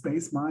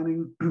 Space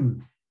mining,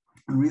 in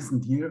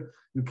recent year,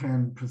 you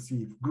can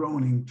perceive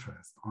growing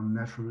interest on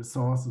natural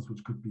resources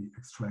which could be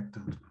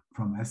extracted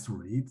from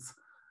asteroids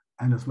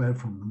and as well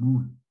from the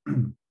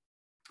moon,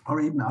 or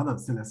even other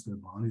celestial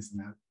bodies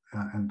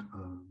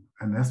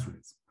and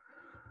asteroids.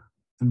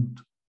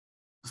 And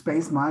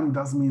space mining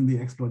doesn't mean the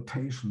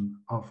exploitation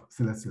of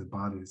celestial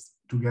bodies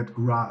to get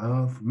rare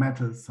earth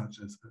metals such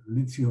as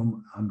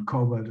lithium and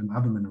cobalt and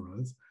other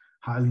minerals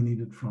highly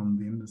needed from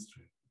the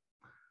industry.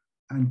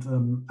 And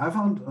I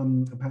found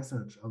a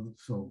passage of a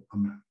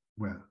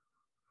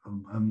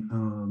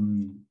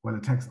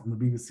text on the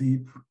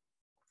BBC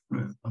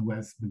where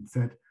it's been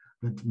said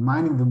that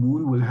mining the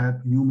moon will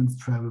help humans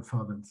travel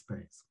further in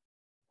space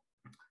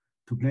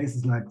to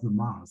places like the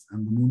Mars,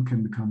 and the moon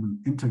can become an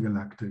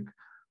intergalactic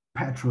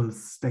petrol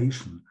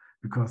station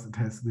because it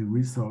has the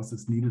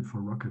resources needed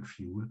for rocket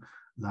fuel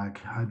like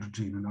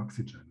hydrogen and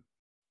oxygen.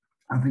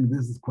 I think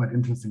this is quite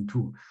interesting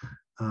too,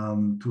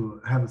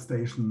 to have a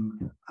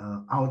station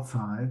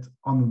outside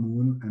on the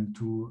moon and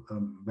to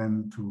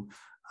then to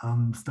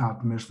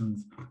start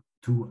missions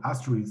to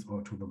asteroids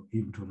or to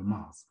even to the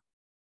Mars.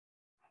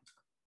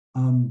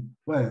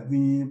 Well,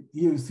 here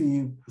you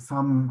see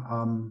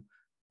some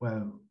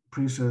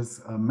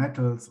precious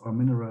metals or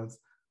minerals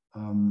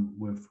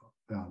with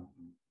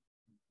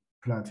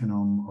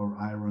platinum or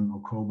iron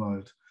or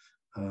cobalt,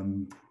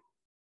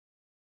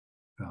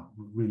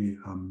 really,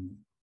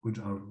 which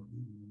are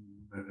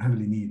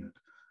heavily needed.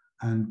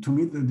 And to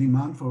meet the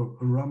demand for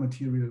raw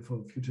material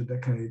for future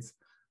decades,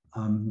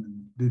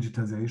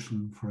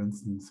 digitization, for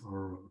instance,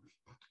 or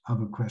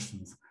other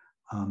questions,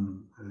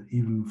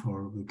 even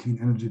for the clean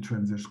energy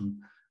transition,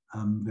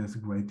 there's a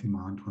great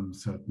demand on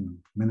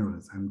certain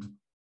minerals. And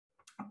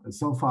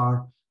so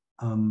far,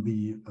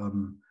 the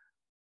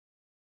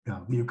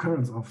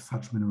occurrence of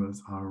such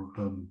minerals are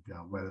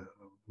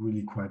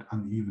really quite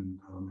uneven.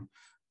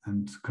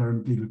 And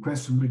current legal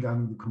questions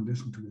regarding the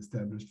condition to be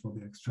established for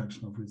the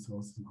extraction of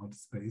resources in outer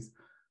space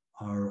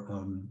are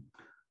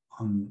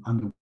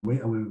underway.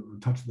 I will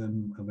touch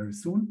them very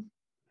soon.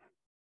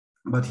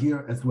 But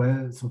here as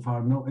well, so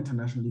far, no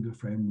international legal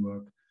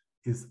framework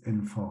is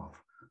in force.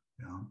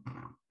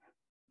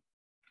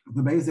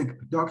 The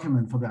basic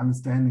document for the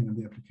understanding and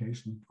the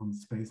application on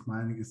space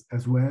mining is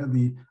as well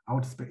the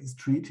Outer Space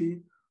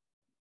Treaty.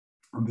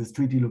 And this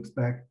treaty looks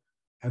back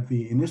at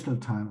the initial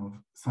time of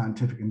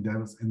scientific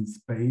endeavors in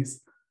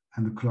space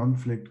and the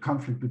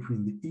conflict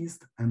between the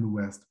East and the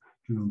West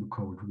during the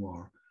Cold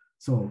War.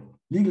 So,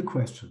 legal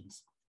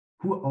questions.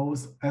 Who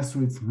owes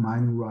asteroids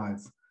mining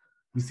rights?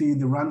 We see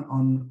the run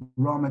on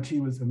raw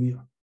materials and the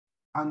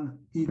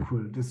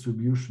unequal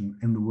distribution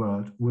in the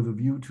world with a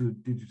view to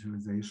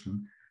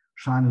digitalization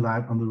shine a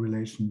light on the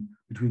relation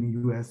between the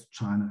US,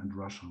 China, and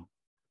Russia.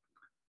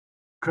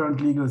 Current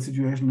legal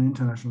situation in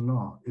international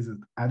law, is it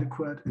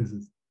adequate? Is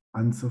it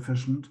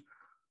insufficient?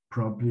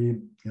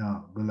 Probably,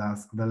 the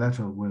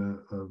latter will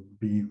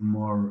be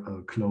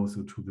more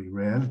closer to the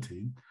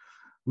reality.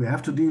 We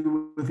have to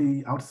deal with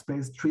the Outer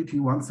Space Treaty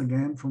once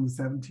again from the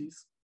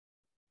 70s.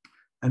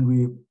 And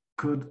we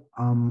could,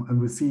 and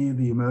we see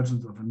the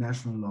emergence of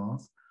national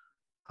laws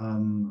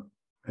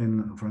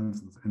for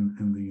instance,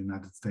 in the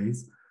United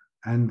States.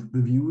 And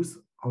the views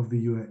of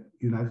the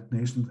United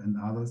Nations and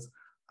others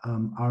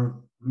are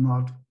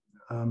not,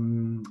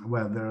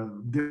 there are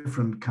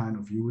different kind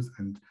of views,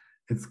 and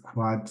it's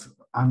quite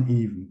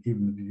uneven,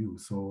 even the view.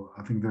 So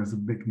I think there's a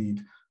big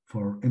need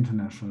for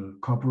international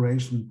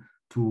cooperation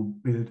to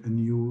build a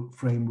new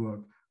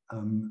framework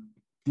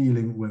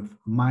dealing with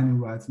mining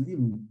rights and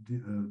even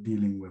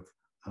dealing with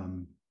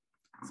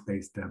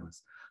space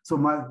debris. So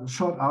my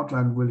short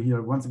outline will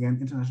here, once again,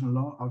 international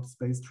law, Outer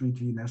Space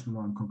Treaty, national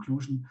law, and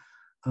conclusion.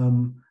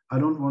 I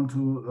don't want to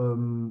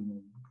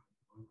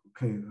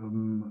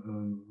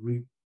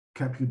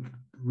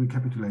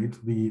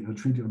recapitulate the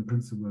treaty on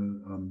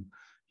principle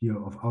here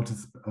of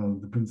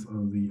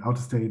the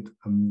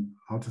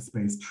Outer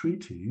Space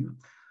Treaty,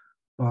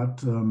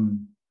 but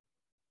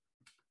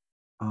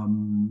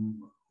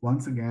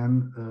once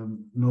again,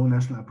 no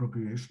national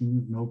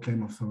appropriation, no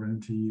claim of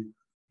sovereignty,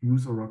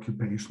 use or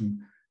occupation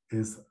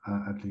is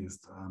at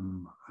least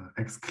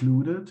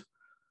excluded,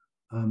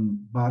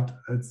 but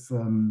it's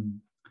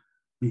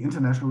the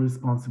international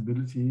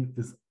responsibility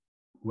is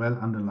well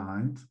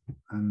underlined,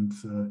 and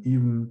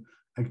even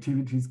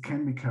activities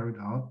can be carried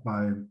out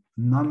by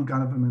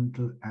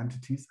non-governmental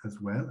entities as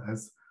well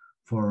as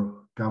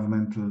for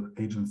governmental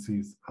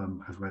agencies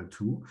as well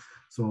too.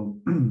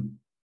 So,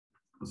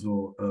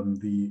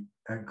 the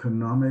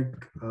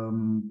economic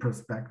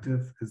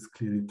perspective is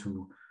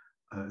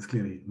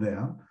clearly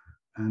there,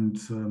 and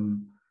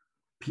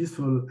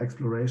peaceful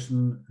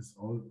exploration is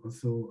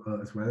also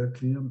as well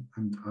clear.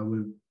 And I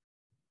will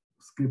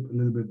skip a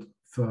little bit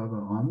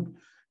further on.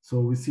 So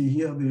we see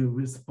here the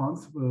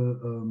responsible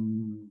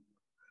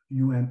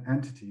UN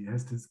entity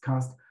has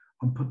discussed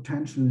on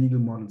potential legal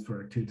models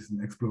for activities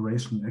in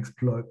exploration,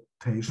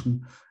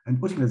 exploitation, and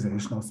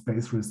utilization of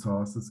space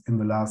resources in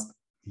the last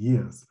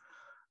years.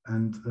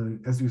 And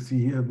as you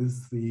see here, this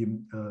is the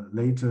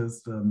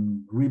latest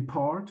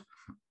report.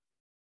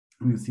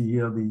 You see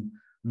here the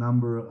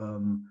number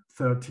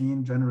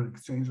 13, general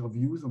exchange of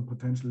views on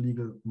potential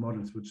legal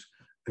models, which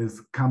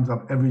comes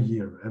up every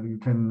year. You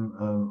can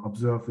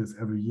observe this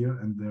every year,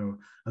 and there are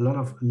a lot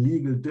of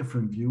legal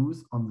different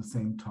views on the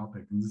same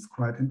topic, and this is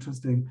quite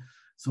interesting.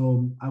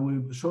 So I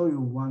will show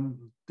you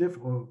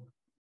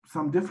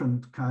some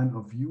different kind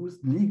of views,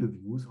 legal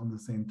views on the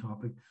same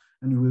topic,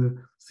 and you will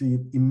see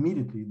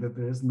immediately that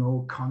there is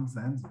no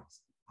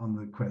consensus on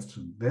the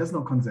question. There's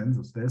no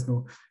consensus. There's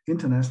no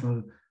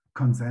international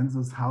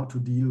consensus how to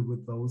deal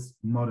with those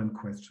modern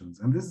questions,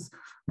 and this is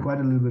quite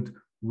a little bit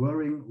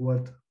worrying.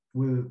 What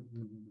will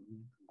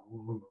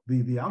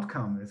the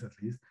outcome is, at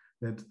least,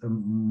 that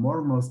more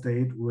and more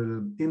states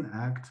will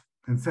enact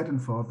and set in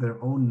forth their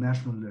own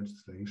national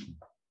legislation,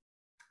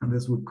 and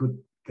this could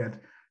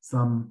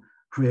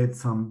create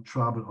some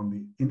trouble on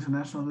the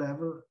international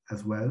level,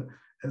 as well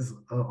as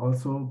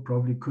also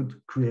probably could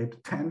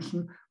create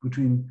tension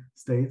between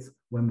states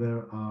when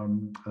they're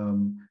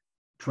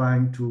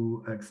trying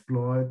to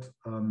exploit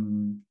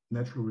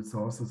natural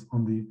resources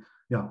on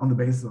the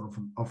basis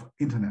of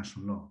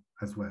international law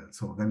as well.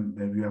 So then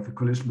you have a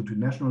collision between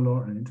national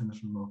law and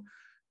international law,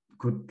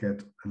 could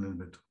get a little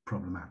bit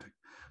problematic.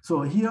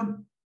 So here,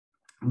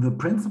 the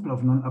principle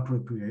of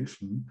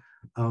non-appropriation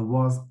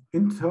was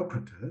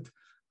interpreted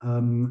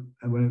when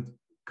it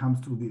comes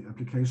to the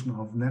application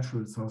of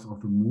natural resource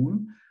of the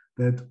moon,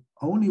 that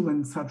only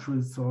when such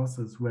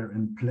resources were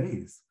in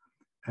place,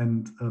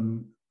 and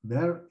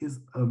there is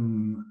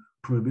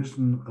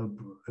prohibition.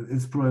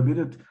 It's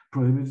prohibited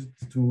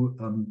to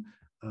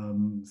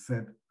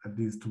set, at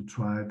least to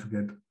try to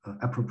get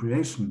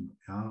appropriation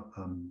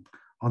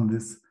on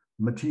this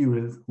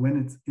materials when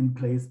it's in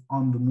place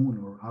on the moon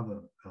or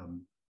other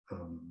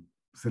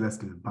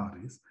celestial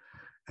bodies.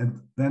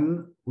 And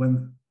then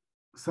when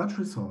such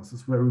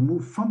resources were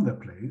removed from their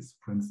place,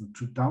 for instance,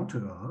 down to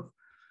Earth,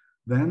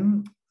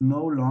 then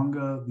no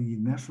longer the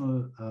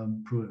national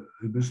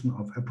prohibition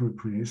of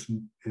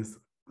appropriation is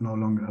no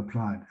longer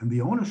applied. And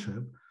the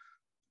ownership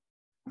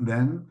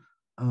then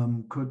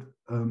could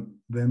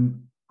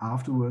then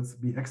afterwards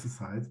be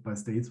exercised by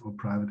states or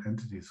private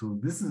entities. So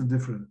this is a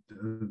different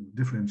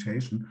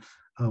differentiation,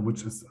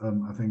 which is,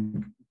 I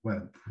think,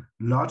 well,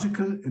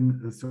 logical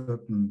in a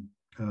certain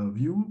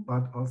view,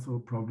 but also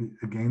probably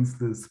against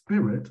the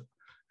spirit,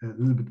 a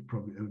little bit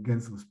probably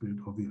against the spirit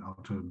of the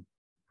Outer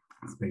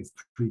Space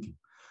Treaty.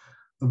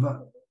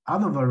 The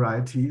other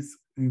varieties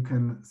you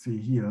can see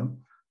here,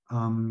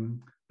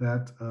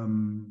 that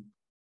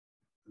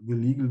the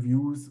legal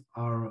views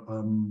are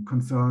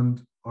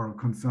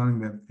concerning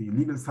that the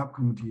legal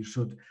subcommittee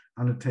should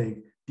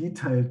undertake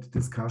detailed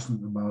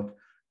discussion about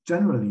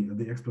generally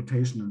the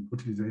exploitation and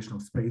utilization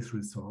of space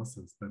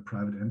resources by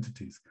private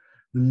entities.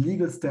 The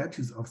legal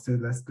status of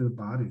celestial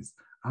bodies,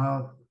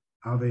 are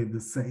they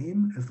the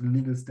same as the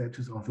legal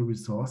status of the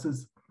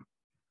resources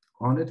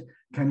on it?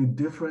 Can you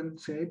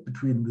differentiate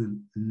between the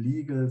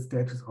legal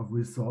status of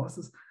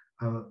resources?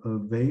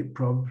 They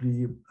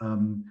probably,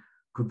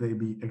 could they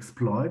be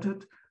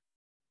exploited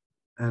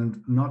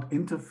and not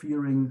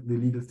interfering the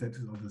legal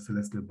status of the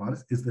celestial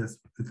bodies? Is this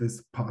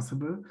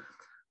possible?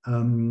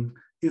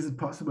 Is it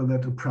possible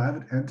that a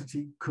private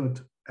entity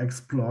could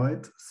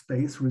exploit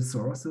space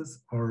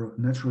resources or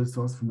natural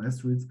resources from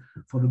asteroids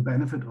for the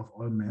benefit of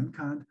all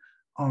mankind?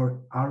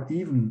 Or are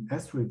even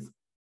asteroids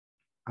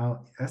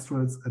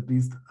at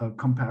least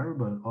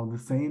comparable or the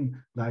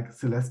same like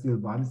celestial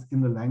bodies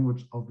in the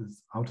language of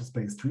this Outer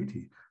Space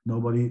Treaty?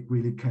 Nobody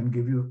really can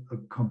give you a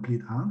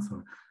complete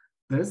answer.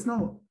 There is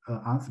no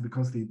answer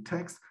because the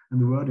text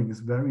and the wording is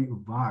very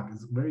vague.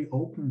 It's very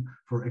open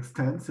for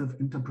extensive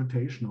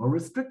interpretation or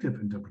restrictive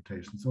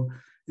interpretation. So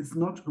it's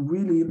not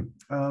really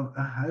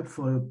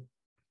helpful,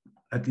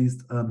 at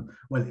least,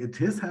 well,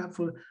 it is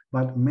helpful,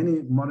 but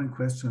many modern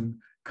questions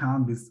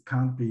can't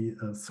be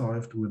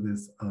solved with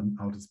this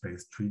Outer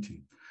Space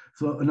Treaty.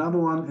 So another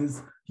one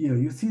is here,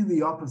 you see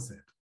the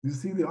opposite. You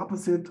see the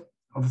opposite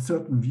of a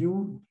certain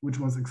view, which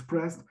was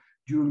expressed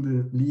during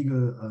the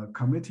legal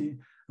committee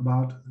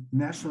about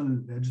national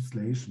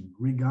legislation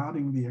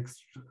regarding the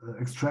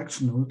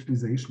extraction or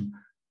utilization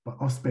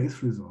of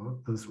space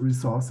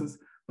resources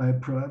by a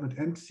private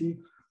entity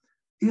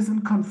is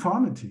in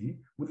conformity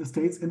with the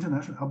state's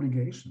international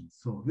obligations.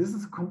 So this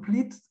is a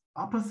complete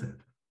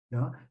opposite.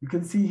 Yeah, you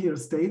can see here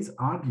states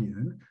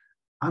arguing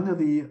under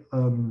the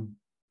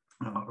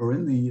or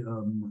in the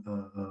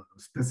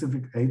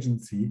specific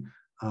agency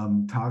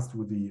tasked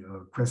with the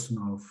question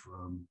of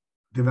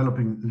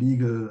developing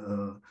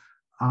legal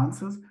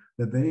answers,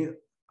 that they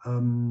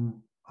have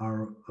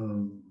or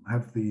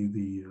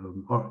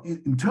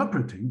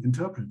interpreting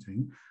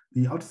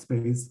the Outer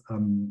Space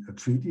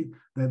Treaty,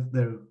 that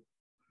their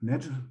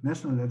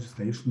national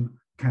legislation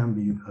can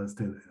be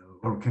still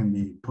or can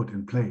be put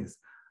in place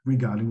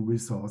regarding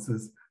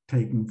resources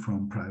taken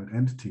from private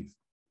entities.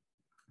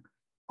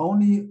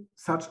 Only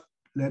such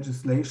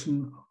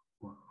legislation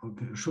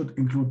should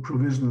include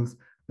provisions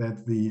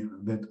that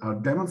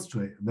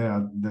demonstrate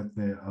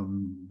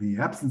the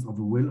absence of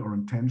a will or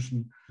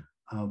intention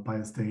by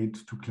a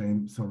state to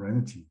claim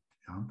sovereignty,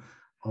 yeah,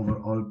 over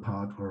all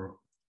part or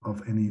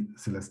of any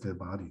celestial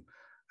body.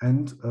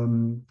 And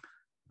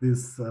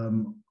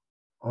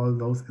all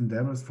those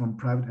endeavors from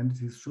private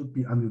entities should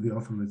be under the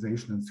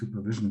authorization and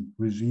supervision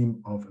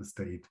regime of a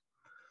state.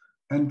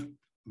 And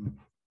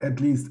at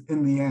least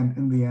in the end,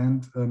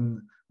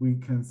 we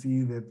can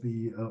see that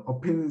the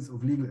opinions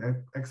of legal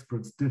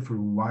experts differ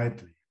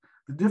widely.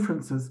 The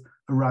differences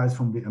arise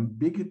from the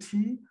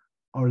ambiguity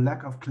or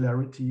lack of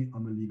clarity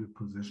on the legal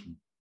position.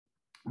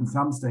 And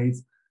some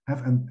states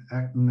have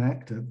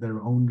enacted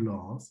their own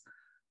laws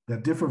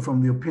that differ from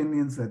the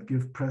opinions that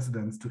give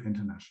precedence to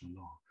international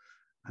law.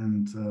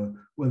 And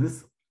well,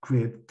 this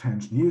creates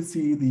tension. Here you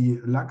see the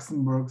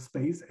Luxembourg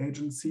Space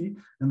Agency,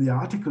 and the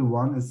Article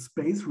 1 is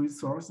space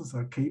resources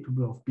are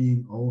capable of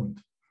being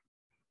owned.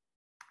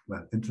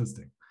 Well,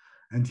 interesting.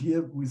 And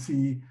here we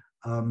see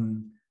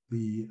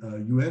the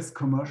US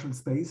Commercial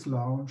Space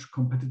Launch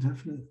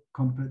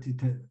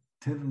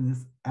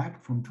Competitiveness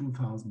Act from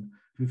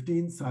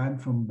 2015, signed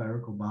from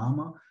Barack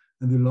Obama.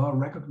 And the law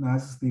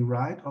recognizes the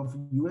right of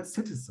US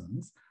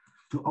citizens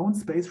to own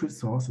space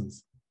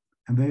resources.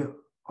 And they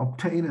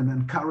obtain and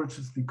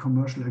encourages the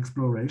commercial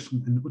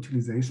exploration and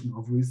utilization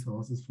of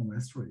resources from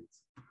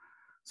asteroids.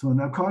 So,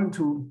 and according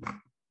to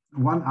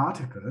one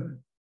article,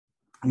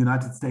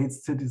 United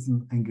States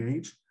citizens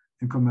engaged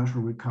in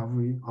commercial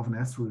recovery of an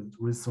asteroid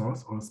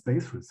resource or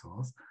space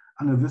resource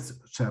under this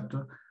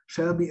chapter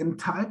shall be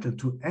entitled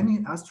to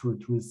any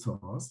asteroid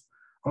resource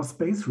or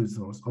space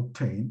resource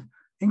obtained,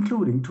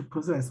 including to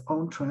possess,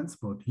 own,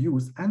 transport,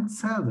 use, and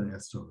sell the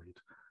asteroid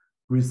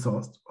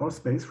resource or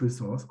space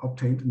resource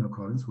obtained in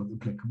accordance with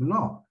applicable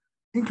law,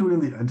 including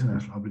the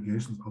international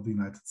obligations of the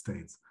United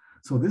States.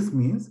 So this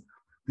means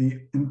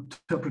the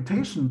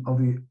interpretation of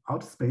the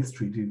Outer Space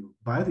Treaty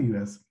by the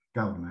US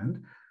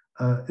government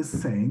is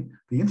saying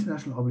the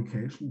international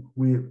obligation,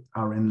 we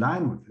are in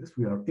line with this,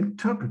 we are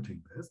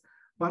interpreting this,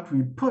 but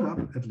we put up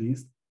at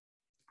least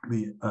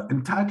the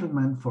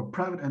entitlement for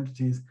private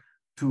entities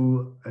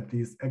to at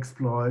least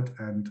exploit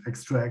and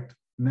extract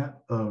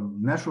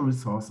natural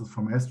resources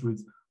from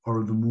asteroids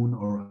or the moon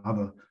or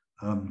other,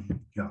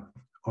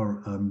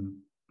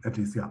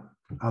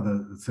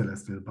 other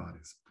celestial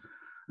bodies.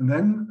 And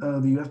then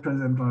the US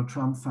President Donald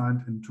Trump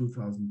signed in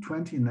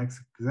 2020 an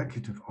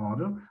executive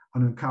order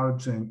on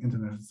encouraging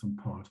international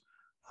support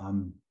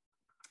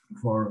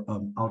for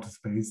outer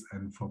space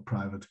and for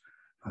private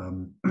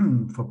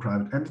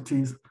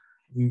entities.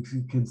 You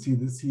can see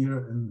this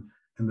here in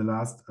the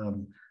last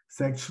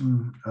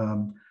section.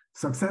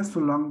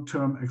 Successful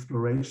long-term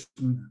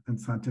exploration and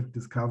scientific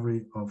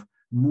discovery of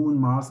Moon,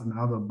 Mars, and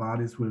other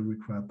bodies will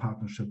require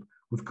partnership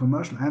with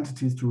commercial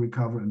entities to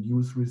recover and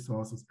use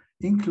resources,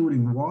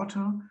 including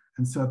water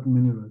and certain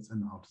minerals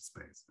in outer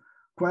space.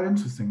 Quite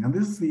interesting. And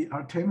this is the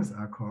Artemis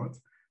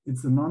Accords.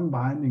 It's a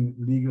non-binding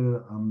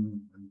legal,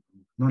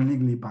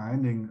 non-legally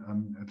binding,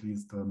 at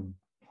least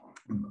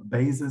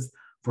basis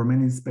for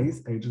many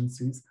space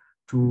agencies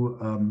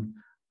to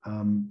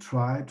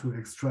try to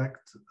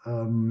extract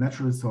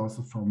natural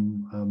resources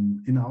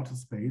from in outer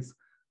space,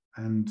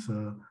 and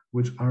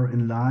which are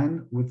in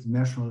line with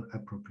national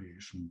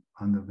appropriation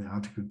under the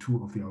Article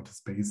 2 of the Outer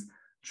Space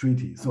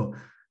Treaty. So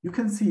you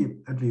can see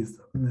at least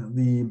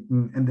the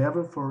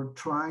endeavor for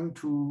trying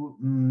to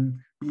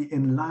be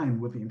in line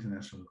with the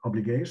international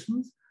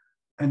obligations,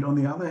 and on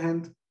the other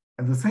hand,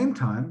 at the same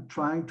time,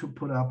 trying to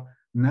put up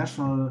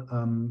national,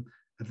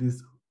 at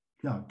least,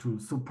 to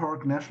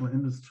support national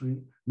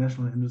industry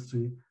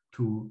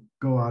to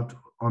go out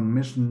on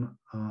mission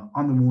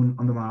on the moon,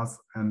 on the Mars,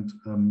 and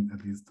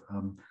at least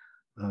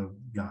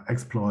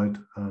exploit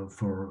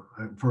for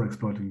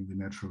exploiting the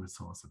natural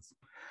resources.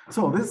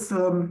 So this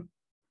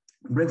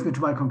brings me to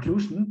my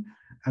conclusion,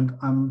 and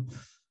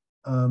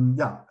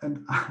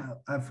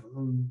I've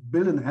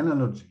built an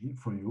analogy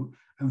for you.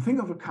 And think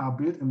of a car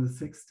built in the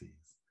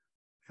 60s,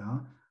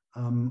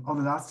 of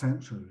the last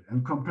century,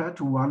 and compared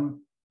to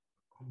one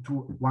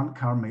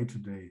car made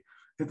today.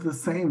 It's the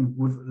same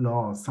with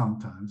laws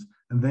sometimes,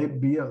 and they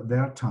bear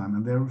their time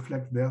and they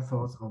reflect their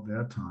thoughts of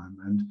their time.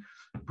 And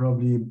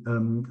probably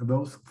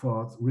those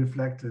thoughts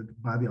reflected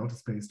by the Outer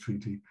Space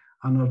Treaty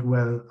are not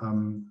well,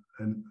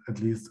 at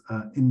least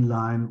in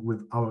line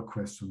with our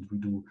questions we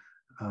do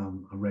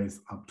raise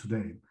up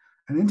today.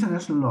 And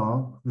international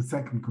law, the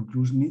second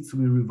conclusion, needs to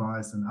be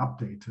revised and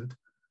updated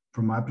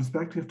from my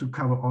perspective to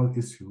cover all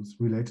issues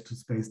related to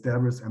space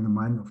debris and the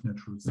mining of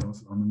natural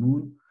resources on the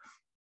moon,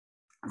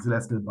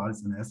 celestial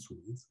bodies and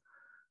asteroids.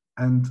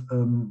 And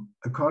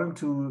according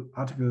to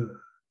Article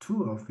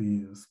 2 of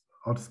the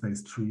Outer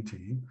Space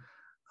Treaty,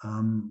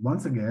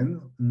 once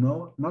again,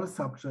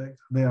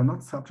 they are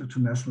not subject to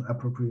national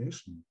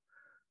appropriation.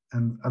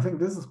 And I think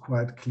this is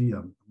quite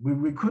clear.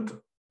 We could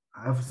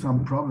have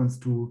some problems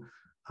to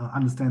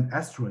understand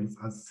asteroids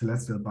as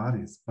celestial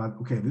bodies, but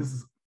okay, this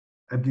is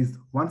at least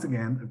once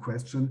again a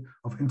question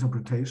of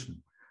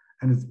interpretation.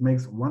 And it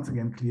makes once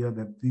again clear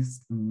that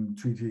this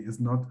treaty is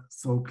not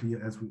so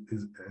clear as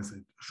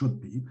it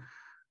should be.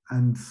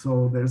 And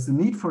so there's a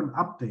need for an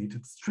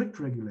updated, strict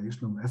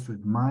regulation of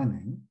asteroid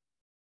mining,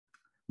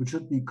 which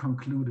should be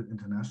concluded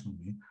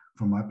internationally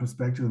from my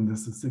perspective. And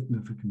there's a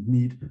significant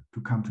need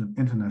to come to an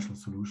international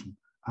solution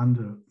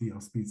under the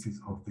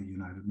auspices of the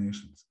United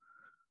Nations.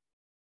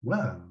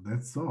 Well,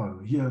 that's all.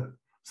 Here,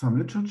 some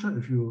literature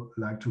if you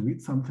like to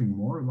read something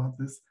more about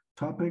this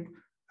topic.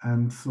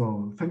 And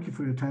so thank you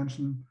for your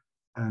attention.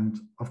 And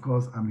of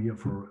course, I'm here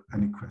for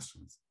any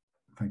questions.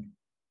 Thank you.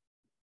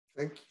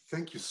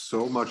 Thank you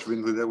so much,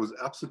 Winfried. That was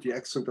absolutely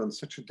excellent on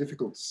such a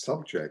difficult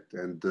subject.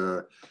 And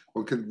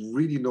one can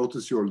really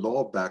notice your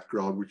law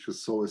background, which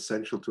is so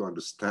essential to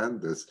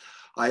understand this.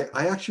 I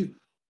actually,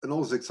 in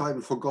all this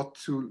excitement, forgot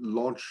to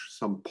launch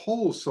some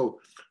polls. So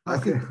I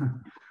think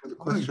the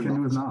question can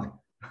do it now.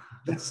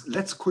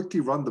 Let's quickly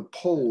run the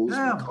polls.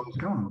 Yeah,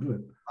 come on, do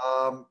it.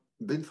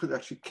 Winfried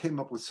actually came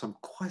up with some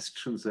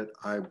questions that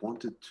I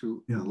wanted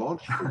to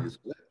launch for you.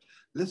 So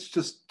let's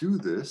just do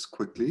this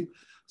quickly.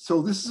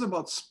 So this is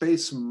about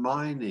space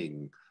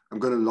mining. I'm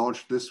going to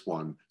launch this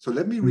one. So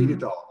let me read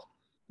it out.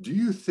 Do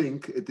you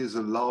think it is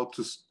allowed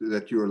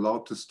that you're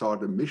allowed to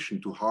start a mission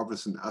to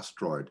harvest an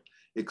asteroid,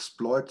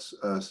 exploit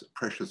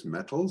precious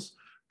metals,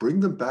 bring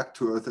them back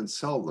to Earth and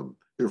sell them?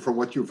 You know, from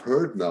what you've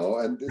heard now,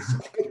 and it's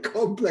quite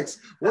complex.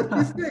 What do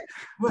you think?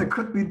 Well, it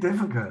could be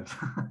difficult.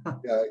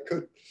 Yeah, it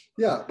could.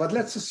 Yeah, but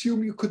let's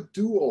assume you could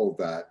do all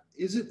that.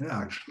 Is it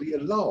actually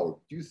allowed?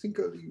 Do you think,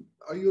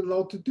 are you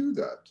allowed to do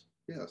that?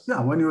 Yes.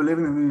 Yeah, when you're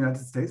living in the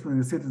United States, when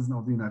you're a citizen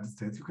of the United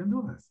States, you can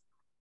do this.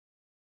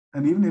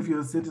 And even if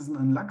you're a citizen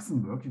in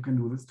Luxembourg, you can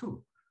do this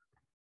too.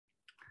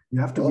 You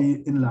have to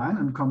be in line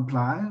and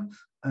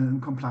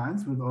in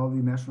compliance with all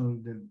the national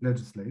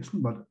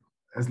legislation, but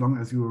as long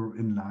as you're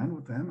in line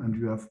with them and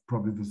you have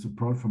probably the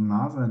support from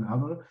NASA and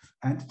other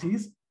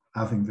entities,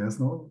 I think there's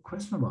no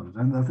question about it.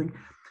 And I think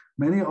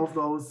many of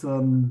those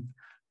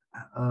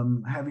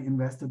heavy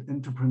invested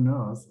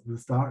entrepreneurs, the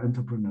star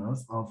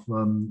entrepreneurs of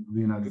the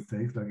United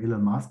States, like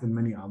Elon Musk and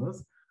many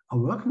others, are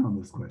working on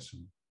this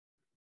question.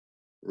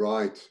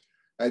 Right.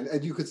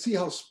 And you could see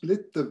how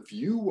split the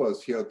view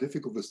was here, how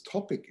difficult this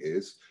topic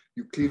is.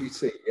 You clearly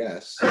say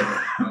yes.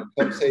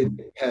 Some say it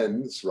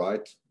depends,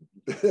 right?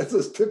 That's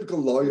a typical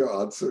lawyer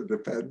answer,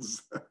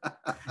 depends.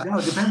 Yeah,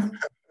 it depends.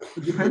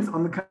 It depends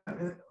on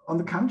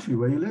the country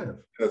where you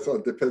live. Yes,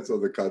 it depends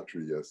on the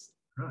country, yes.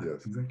 Right,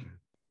 yes, exactly.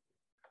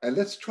 And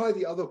let's try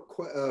the other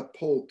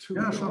poll too.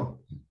 Yeah, now. sure.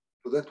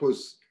 So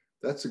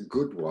that's a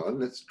good one.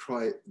 Let's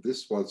try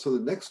this one. So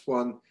the next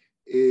one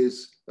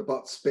is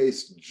about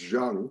space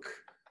junk.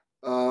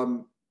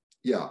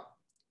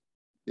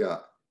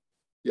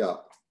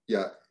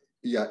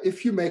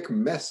 If you make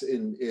mess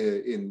in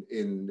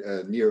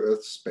near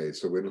Earth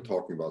space, so we're not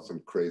talking about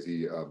some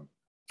crazy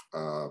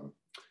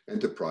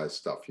enterprise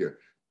stuff here.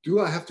 Do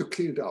I have to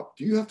clean it up?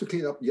 Do you have to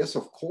clean it up? Yes,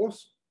 of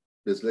course.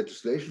 There's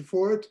legislation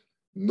for it.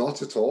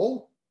 Not at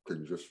all.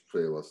 Can you just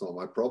say, well, it's not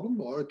my problem,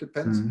 or it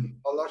depends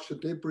how large the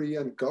debris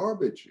and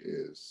garbage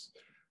is.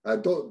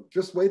 Don't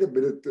just wait a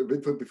minute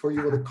before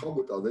you want to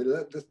comment on it.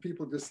 Let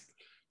people just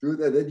do it,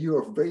 and then you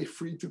are very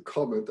free to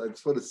comment. I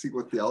just want to see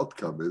what the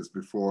outcome is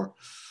before.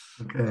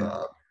 Okay.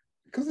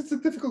 Because it's a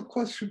difficult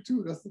question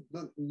too. That's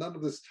none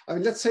of this. I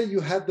mean, let's say you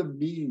had the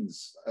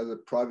means as a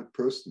private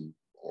person,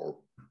 or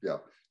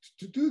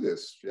to do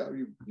this. Yeah,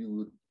 you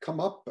would come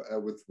up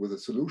with a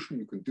solution.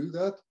 You can do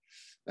that,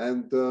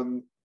 and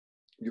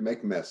you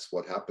make mess.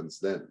 What happens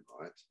then,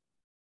 right?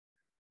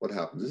 What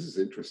happens? This is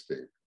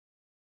interesting.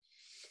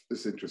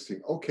 This is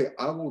interesting. Okay,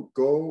 I'm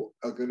going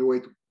to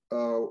wait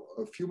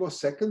a few more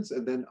seconds,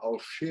 and then I'll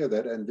share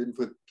that. And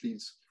Winfried,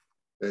 please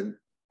then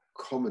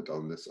comment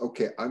on this.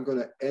 Okay, I'm going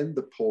to end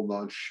the poll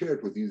now and share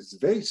it with you. It's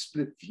very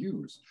split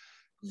views.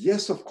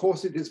 Yes, of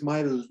course, it is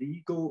my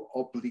legal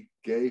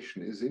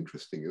obligation. It's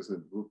interesting,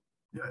 isn't it?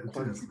 Yeah, it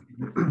is.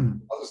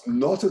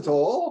 Not at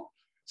all.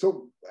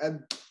 So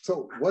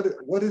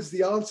what is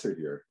the answer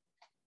here?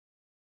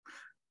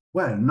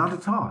 Well, not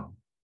at all,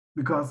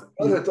 because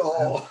not at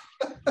all.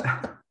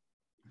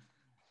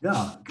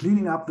 Yeah,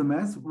 cleaning up the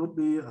mess would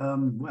be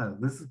well.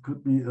 This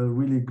could be a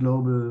really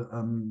global,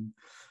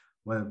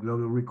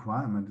 global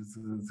requirement.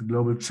 It's a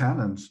global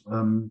challenge.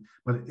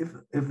 But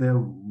if there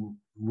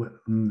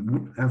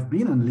would have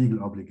been a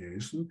legal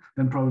obligation,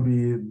 then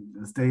probably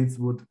states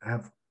would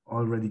have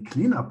already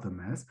cleaned up the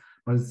mess.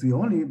 But it's the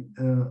only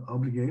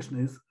obligation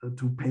is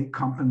to pay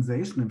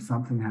compensation if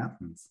something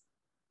happens.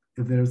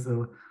 If there's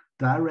a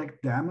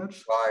direct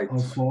damage or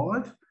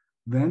fault,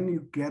 then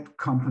you get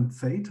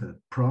compensated,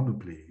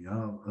 probably,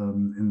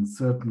 in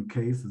certain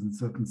cases, in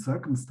certain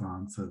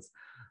circumstances.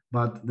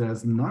 But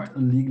there's not a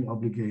legal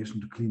obligation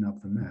to clean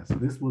up the mess.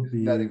 This would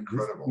be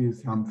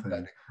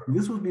something.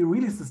 This would be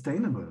really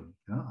sustainable.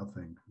 Yeah, I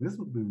think this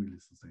would be really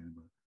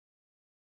sustainable.